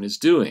government is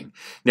doing.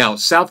 Now,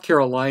 South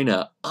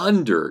Carolina,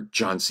 under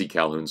John C.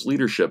 Calhoun's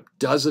leadership,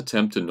 does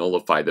attempt to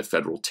nullify the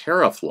federal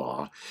tariff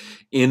law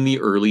in the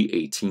early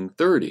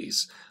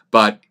 1830s,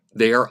 but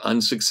they are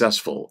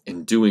unsuccessful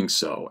in doing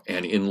so,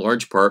 and in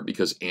large part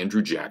because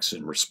Andrew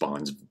Jackson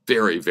responds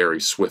very, very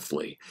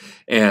swiftly,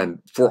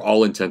 and for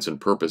all intents and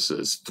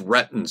purposes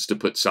threatens to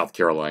put South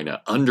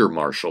Carolina under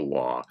martial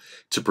law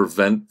to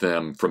prevent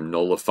them from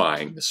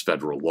nullifying this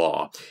federal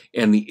law.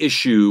 And the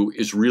issue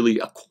is really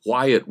a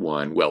quiet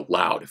one, well,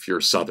 loud if you're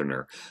a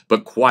Southerner,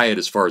 but quiet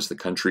as far as the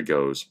country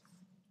goes,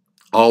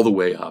 all the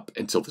way up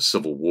until the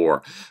Civil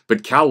War.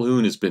 But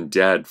Calhoun has been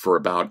dead for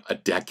about a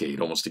decade,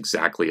 almost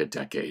exactly a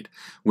decade,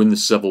 when the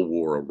Civil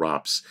War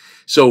erupts.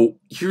 So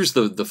here's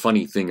the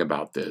funny thing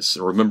about this.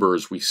 And remember,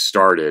 as we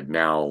started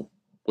now,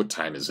 what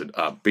time is it?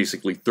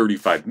 Basically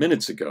 35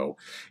 minutes ago.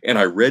 And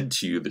I read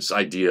to you this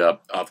idea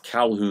of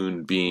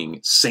Calhoun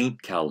being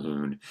Saint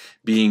Calhoun,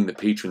 being the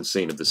patron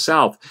saint of the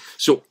South.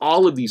 So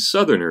all of these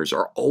Southerners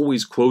are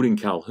always quoting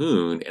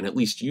Calhoun and at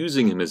least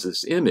using him as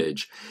this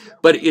image.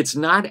 But it's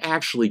not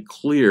actually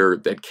clear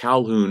that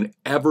Calhoun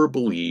ever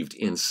believed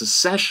in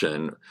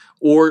secession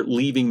or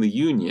leaving the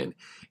Union.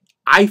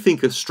 I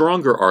think a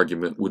stronger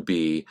argument would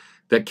be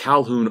that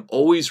Calhoun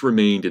always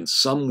remained in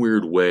some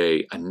weird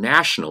way a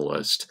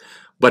nationalist,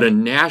 but a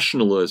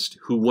nationalist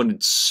who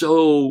wanted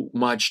so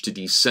much to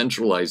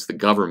decentralize the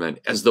government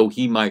as though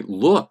he might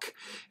look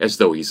as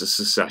though he's a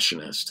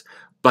secessionist.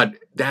 But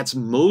that's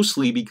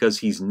mostly because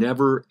he's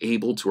never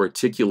able to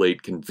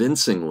articulate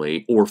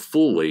convincingly or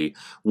fully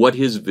what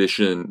his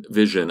vision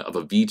of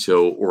a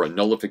veto or a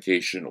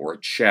nullification or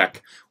a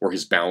check or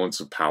his balance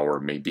of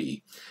power may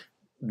be.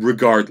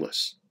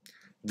 Regardless,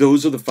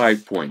 those are the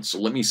 5 points.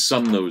 So let me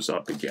sum those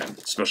up again,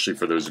 especially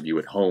for those of you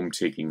at home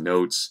taking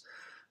notes.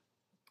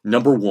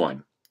 Number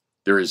 1.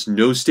 There is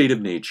no state of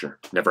nature,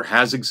 never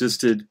has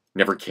existed,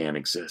 never can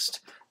exist.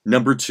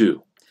 Number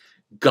 2,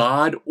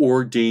 God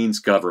ordains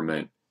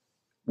government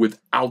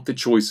without the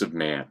choice of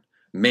man.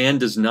 Man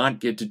does not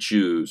get to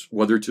choose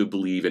whether to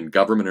believe in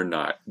government or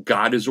not.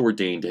 God has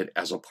ordained it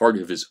as a part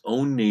of his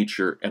own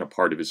nature and a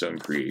part of his own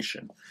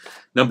creation.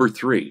 Number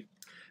 3,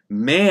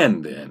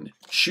 man then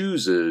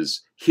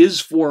chooses his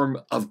form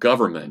of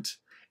government,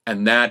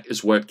 and that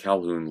is what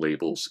Calhoun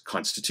labels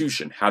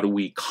constitution. How do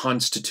we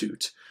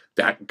constitute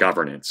that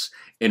governance?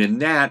 And in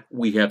that,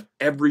 we have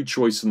every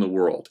choice in the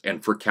world.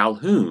 And for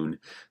Calhoun,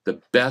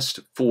 the best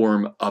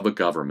form of a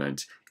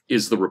government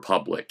is the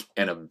republic,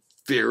 and a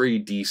very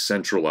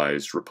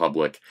decentralized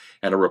republic,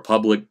 and a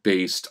republic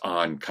based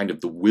on kind of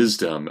the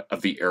wisdom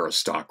of the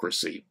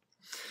aristocracy.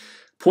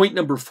 Point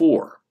number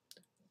 4.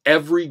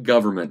 Every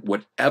government,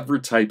 whatever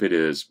type it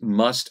is,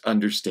 must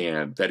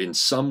understand that in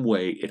some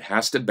way it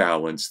has to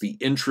balance the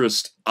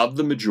interest of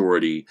the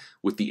majority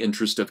with the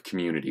interest of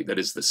community. That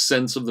is, the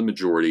sense of the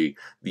majority,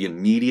 the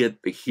immediate,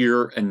 the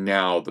here and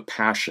now, the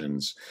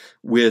passions,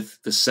 with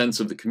the sense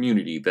of the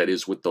community. That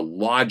is, with the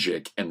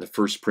logic and the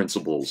first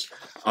principles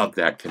of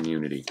that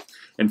community.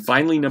 And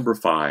finally, number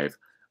 5,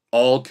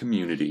 all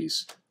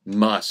communities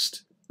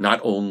must not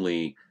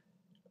only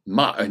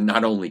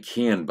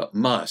can, but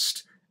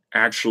must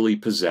actually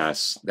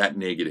possess that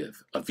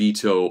negative, a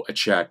veto, a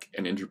check,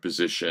 an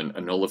interposition, a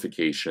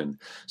nullification,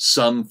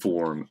 some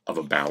form of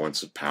a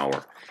balance of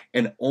power.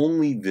 And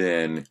only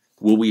then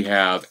will we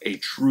have a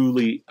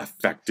truly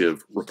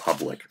effective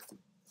republic.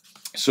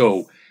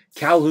 So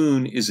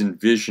Calhoun is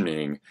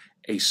envisioning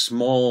a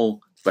small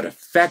but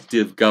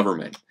effective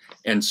government.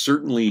 And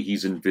certainly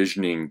he's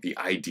envisioning the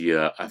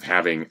idea of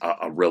having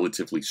a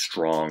relatively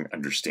strong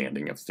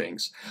understanding of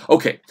things.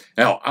 Okay,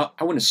 now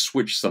I want to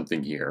switch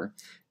something here.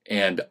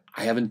 And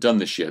I haven't done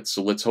this yet,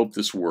 so let's hope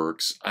this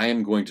works. I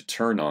am going to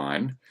turn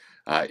on,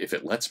 if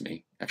it lets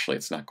me. Actually,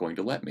 it's not going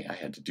to let me. I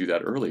had to do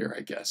that earlier,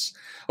 I guess.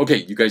 Okay,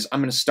 you guys, I'm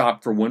going to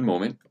stop for one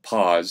moment,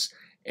 pause,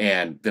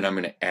 and then I'm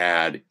going to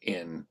add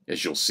in,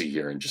 as you'll see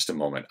here in just a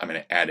moment, I'm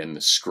going to add in the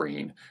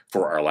screen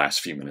for our last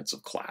few minutes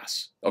of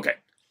class. Okay,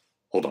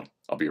 hold on.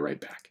 I'll be right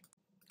back.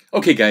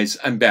 Okay, guys,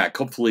 I'm back.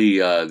 Hopefully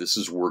this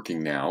is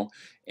working now.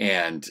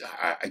 And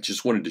I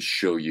just wanted to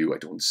show you, I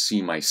don't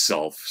see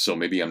myself, so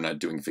maybe I'm not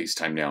doing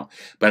FaceTime now,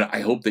 but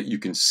I hope that you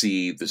can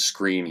see the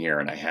screen here.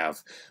 And I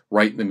have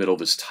right in the middle of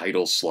this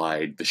title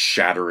slide, the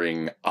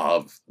shattering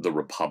of the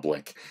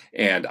Republic.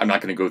 And I'm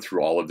not going to go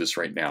through all of this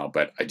right now,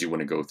 but I do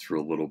want to go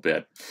through a little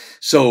bit.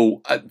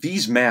 So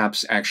these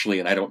maps actually,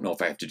 and I don't know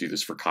if I have to do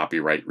this for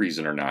copyright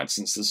reason or not,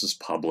 since this is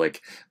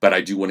public, but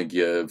I do want to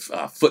give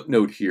a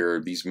footnote here.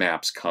 These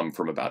maps come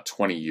from about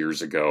 20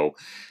 years ago.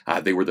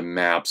 They were the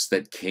maps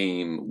that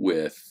came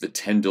with the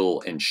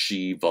Tyndall and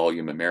Shee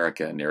volume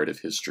America Narrative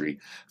History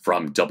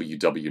from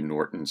W.W.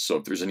 Norton. So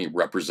if there's any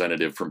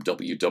representative from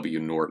W.W.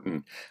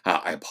 Norton,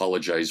 I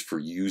apologize for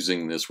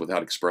using this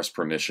without express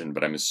permission,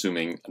 but I'm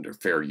assuming under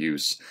fair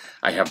use,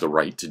 I have the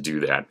right to do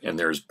that. And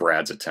there's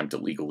Brad's attempt at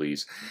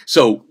legalese.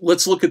 So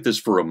let's look at this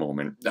for a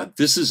moment.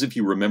 This is, if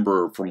you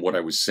remember from what I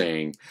was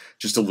saying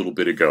just a little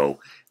bit ago,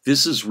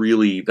 this is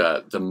really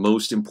the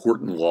most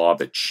important law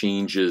that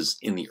changes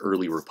in the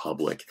early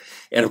republic.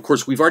 And of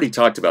course, we've already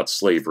talked about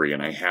slavery,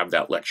 and I have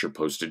that lecture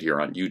posted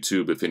here on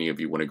YouTube if any of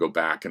you want to go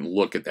back and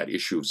look at that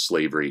issue of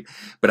slavery.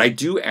 But I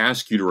do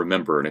ask you to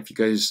remember, and if you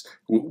guys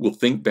will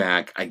think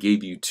back, I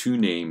gave you two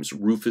names,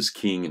 Rufus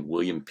King and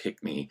William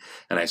Pickney.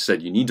 And I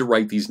said, you need to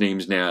write these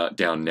names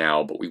down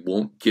now, but we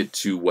won't get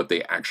to what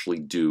they actually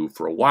do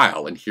for a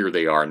while. And here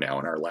they are now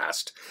in our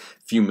last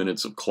few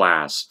minutes of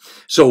class.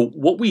 So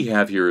what we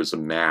have here is a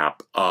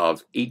map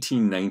of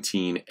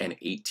 1819 and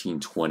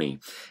 1820.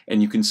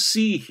 And you can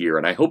see here,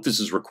 and I hope this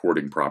is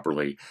recording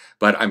properly,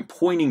 but I'm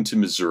pointing to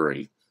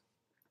Missouri,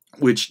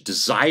 which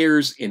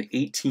desires in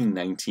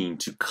 1819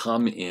 to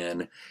come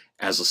in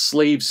as a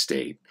slave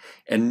state.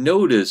 And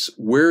notice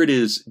where it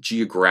is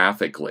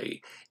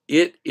geographically.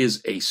 It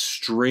is a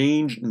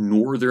strange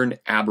northern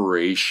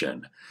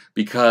aberration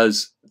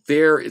because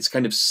there it's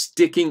kind of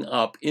sticking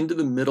up into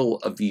the middle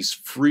of these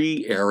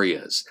free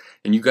areas.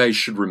 And you guys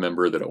should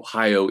remember that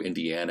Ohio,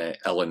 Indiana,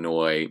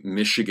 Illinois,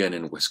 Michigan,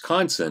 and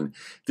Wisconsin,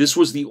 this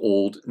was the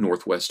old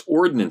Northwest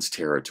Ordinance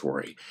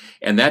Territory.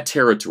 And that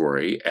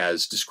territory,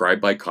 as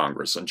described by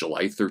Congress on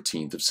July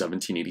 13th of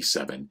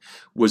 1787,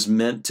 was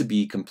meant to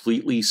be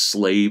completely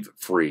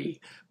slave-free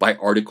by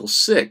Article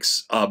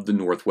 6 of the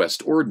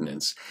Northwest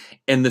Ordinance.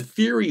 And the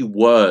theory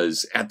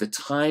was, at the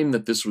time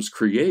that this was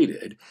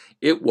created,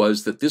 it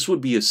was that this would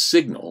be a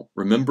signal.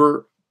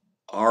 Remember,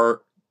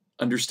 our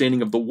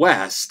understanding of the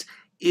West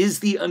is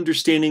the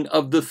understanding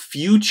of the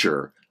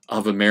future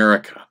of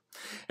America.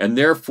 And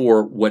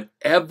therefore,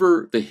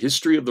 whatever the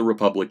history of the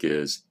Republic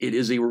is, it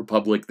is a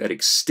republic that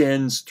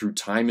extends through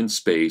time and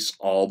space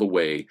all the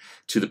way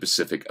to the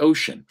Pacific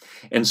Ocean.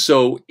 And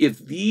so if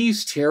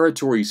these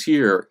territories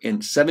here in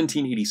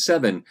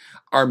 1787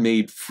 are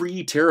made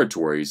free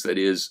territories, that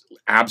is,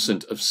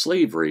 absent of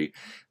slavery,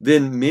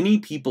 then many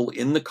people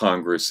in the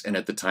Congress and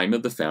at the time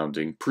of the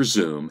founding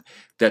presume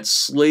that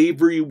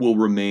slavery will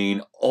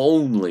remain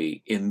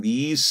only in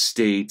these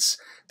states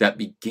that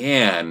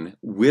began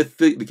with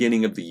the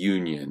beginning of the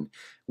Union,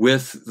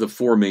 with the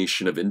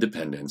formation of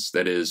independence,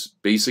 that is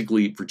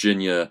basically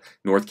Virginia,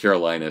 North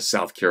Carolina,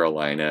 South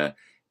Carolina,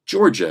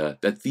 Georgia,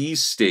 that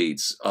these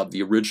states of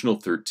the original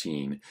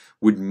 13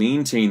 would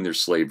maintain their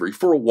slavery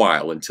for a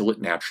while until it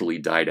naturally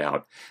died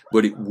out,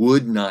 but it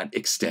would not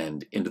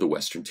extend into the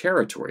Western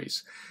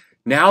territories.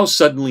 Now,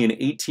 suddenly in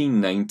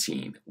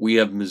 1819, we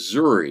have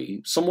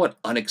Missouri, somewhat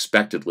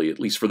unexpectedly, at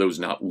least for those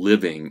not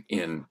living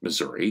in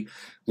Missouri,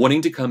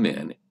 wanting to come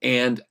in,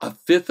 and a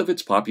fifth of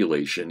its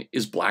population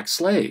is black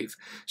slave.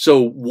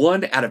 So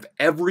 1 out of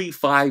every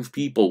 5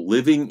 people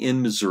living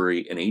in Missouri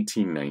in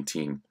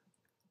 1819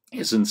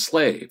 is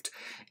enslaved.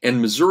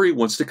 And Missouri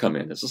wants to come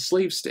in as a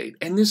slave state.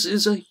 And this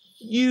is a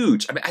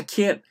huge, I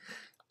mean,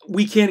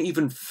 we can't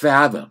even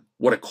fathom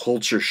what a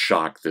culture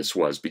shock this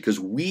was, because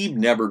we've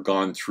never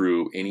gone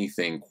through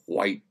anything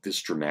quite this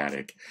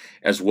dramatic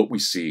as what we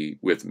see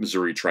with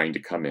Missouri trying to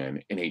come in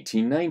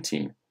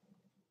 1819.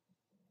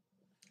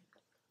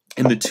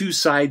 And the two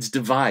sides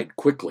divide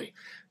quickly.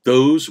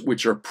 Those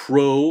which are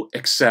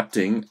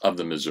pro-accepting of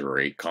the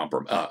Missouri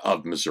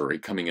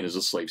coming in as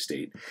a slave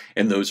state,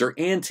 and those are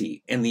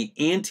anti. And the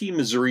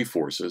anti-Missouri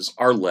forces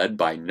are led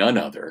by none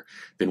other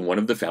than one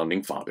of the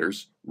founding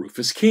fathers,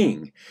 Rufus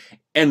King.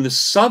 And the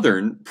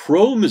Southern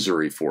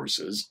pro-Missouri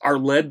forces are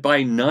led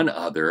by none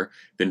other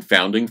than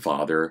founding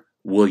father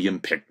William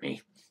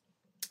Pickney.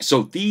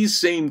 So these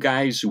same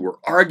guys who were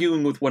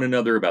arguing with one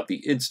another about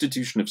the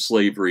institution of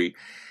slavery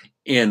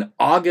in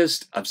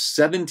August of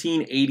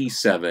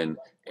 1787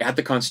 at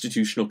the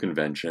Constitutional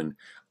Convention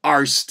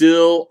are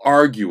still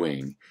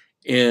arguing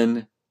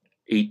in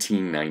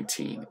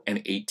 1819 and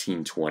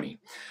 1820.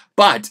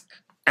 But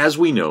as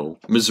we know,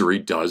 Missouri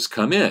does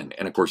come in.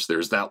 And of course,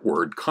 there's that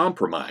word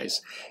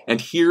compromise. And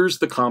here's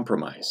the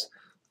compromise.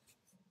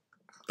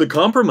 The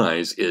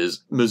compromise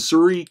is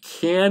Missouri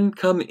can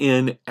come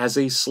in as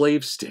a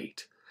slave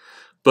state.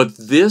 But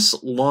this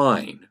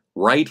line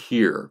right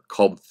here,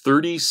 called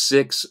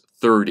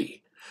 3630,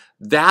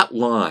 that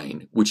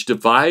line which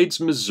divides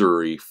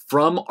Missouri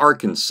from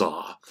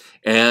Arkansas,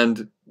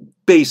 and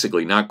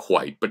basically, not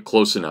quite, but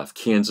close enough,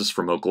 Kansas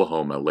from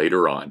Oklahoma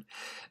later on.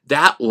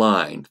 That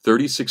line,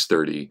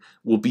 3630,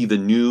 will be the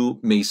new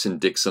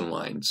Mason-Dixon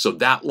line. So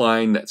that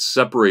line that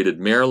separated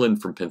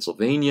Maryland from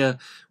Pennsylvania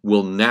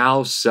will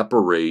now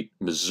separate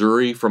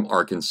Missouri from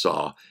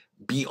Arkansas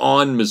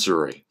beyond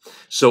Missouri.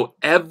 So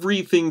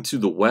everything to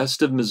the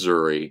west of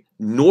Missouri,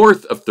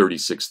 north of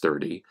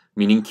 3630,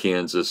 meaning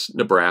Kansas,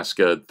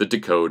 Nebraska, the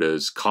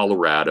Dakotas,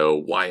 Colorado,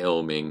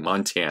 Wyoming,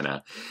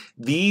 Montana,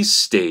 these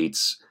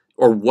states,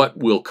 or what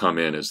will come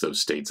in as those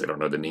states, I don't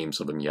know the names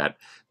of them yet,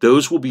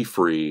 those will be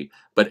free,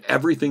 but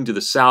everything to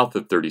the south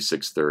of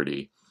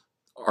 3630,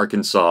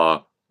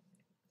 Arkansas,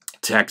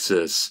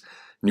 Texas,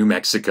 New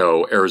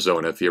Mexico,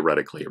 Arizona,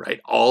 theoretically, right?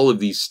 All of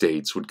these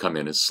states would come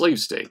in as slave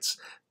states.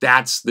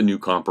 That's the new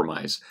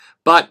compromise.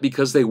 But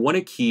because they want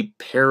to keep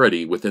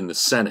parity within the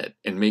Senate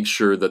and make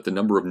sure that the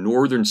number of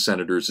northern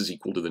senators is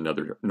equal to the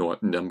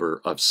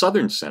number of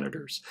southern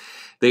senators,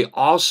 they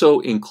also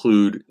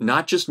include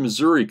not just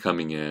Missouri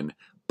coming in,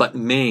 but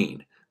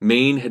Maine.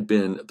 Maine had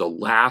been the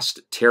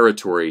last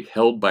territory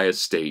held by a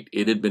state.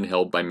 It had been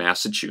held by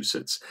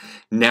Massachusetts.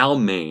 Now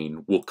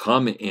Maine will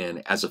come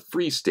in as a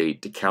free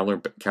state to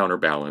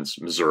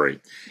counterbalance Missouri.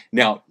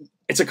 Now,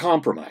 it's a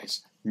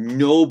compromise.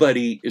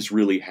 Nobody is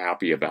really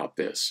happy about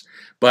this.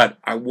 But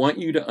I want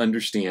you to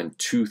understand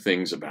two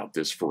things about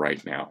this for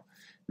right now.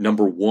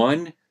 Number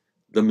one,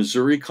 the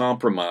Missouri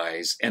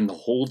Compromise and the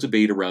whole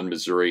debate around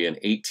Missouri in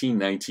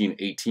 1819,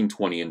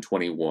 1820, and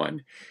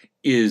 21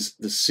 is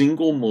the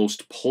single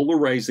most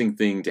polarizing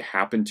thing to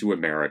happen to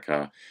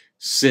America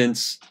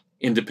since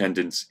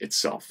independence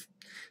itself.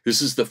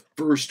 This is the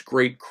first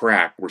great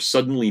crack where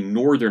suddenly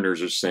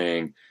Northerners are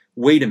saying,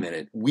 wait a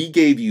minute, we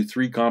gave you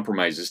 3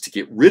 compromises to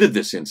get rid of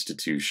this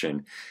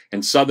institution.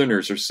 And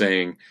Southerners are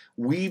saying,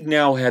 we've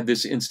now had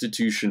this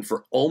institution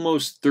for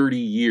almost 30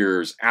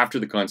 years after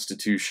the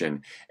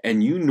Constitution,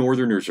 and you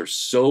Northerners are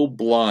so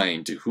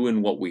blind to who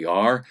and what we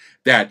are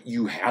that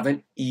you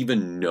haven't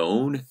even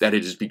known that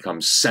it has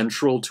become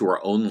central to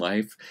our own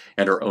life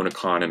and our own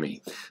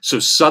economy. So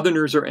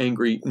Southerners are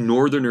angry,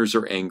 Northerners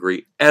are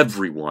angry,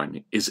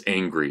 everyone is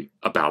angry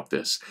about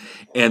this.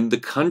 And the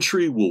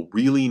country will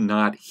really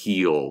not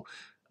heal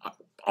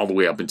all the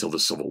way up until the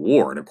Civil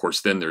War. And of course,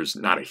 then there's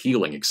not a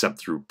healing except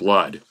through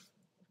blood.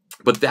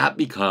 But that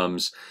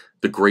becomes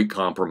the Great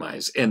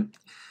Compromise. And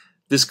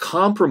this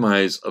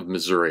compromise of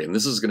Missouri, and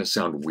this is going to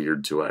sound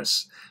weird to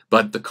us,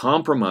 but the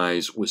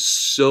compromise was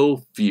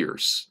so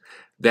fierce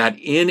that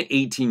in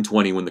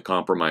 1820, when the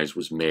compromise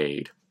was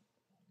made,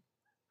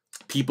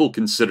 people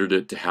considered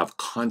it to have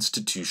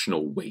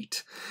constitutional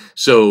weight.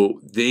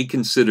 So they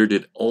considered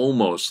it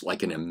almost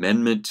like an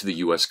amendment to the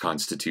U.S.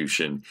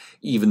 Constitution,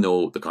 even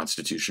though the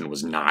Constitution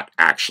was not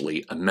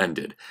actually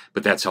amended.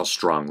 But that's how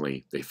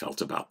strongly they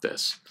felt about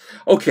this.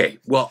 Okay,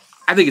 well,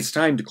 I think it's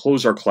time to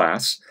close our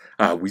class.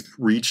 We've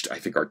reached, I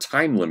think, our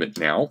time limit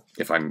now,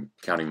 if I'm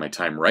counting my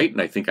time right,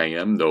 and I think I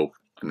am, though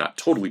I'm not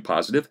totally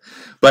positive.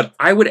 But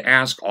I would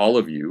ask all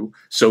of you,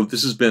 so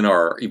this has been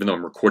our, even though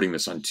I'm recording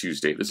this on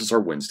Tuesday, this is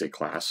our Wednesday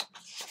class.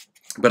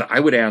 But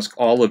I would ask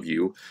all of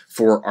you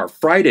for our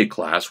Friday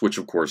class, which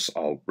of course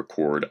I'll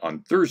record on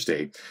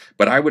Thursday,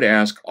 but I would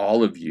ask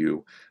all of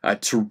you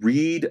to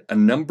read a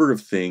number of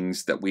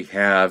things that we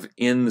have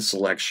in the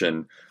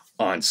selection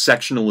on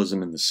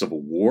sectionalism in the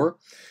Civil War.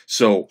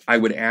 So I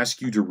would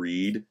ask you to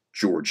read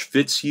George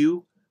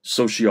Fitzhugh,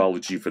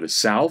 Sociology for the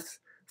South,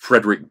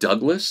 Frederick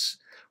Douglass,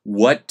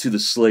 What to the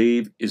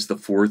Slave is the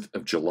 4th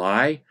of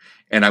July,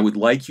 and I would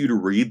like you to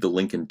read the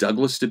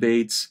Lincoln-Douglas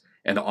debates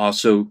and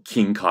also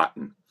King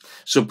Cotton.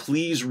 So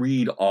please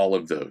read all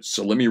of those.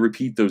 So let me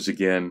repeat those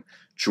again.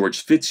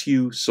 George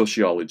Fitzhugh,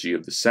 Sociology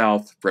of the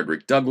South,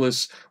 Frederick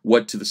Douglass,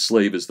 What to the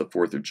Slave is the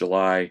 4th of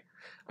July.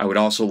 I would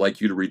also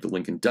like you to read the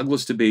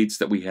Lincoln-Douglas debates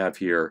that we have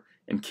here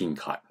and King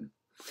Cotton.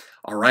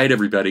 All right,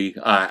 everybody.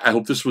 I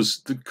hope this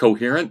was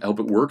coherent. I hope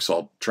it works.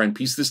 I'll try and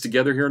piece this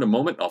together here in a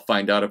moment. I'll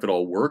find out if it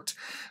all worked.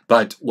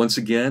 But once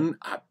again,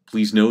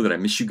 please know that I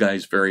miss you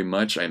guys very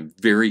much. I'm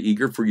very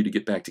eager for you to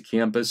get back to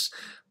campus.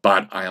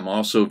 But I am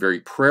also very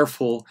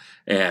prayerful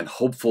and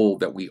hopeful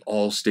that we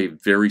all stay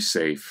very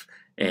safe.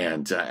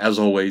 And as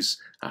always,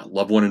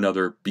 love one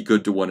another, be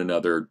good to one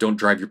another, don't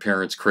drive your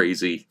parents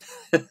crazy,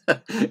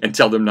 and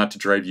tell them not to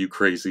drive you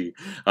crazy.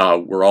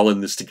 We're all in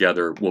this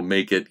together. We'll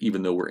make it,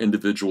 even though we're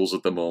individuals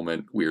at the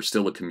moment. We are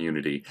still a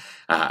community.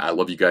 I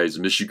love you guys,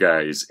 miss you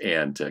guys,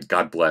 and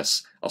God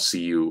bless. I'll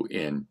see you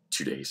in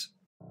 2 days.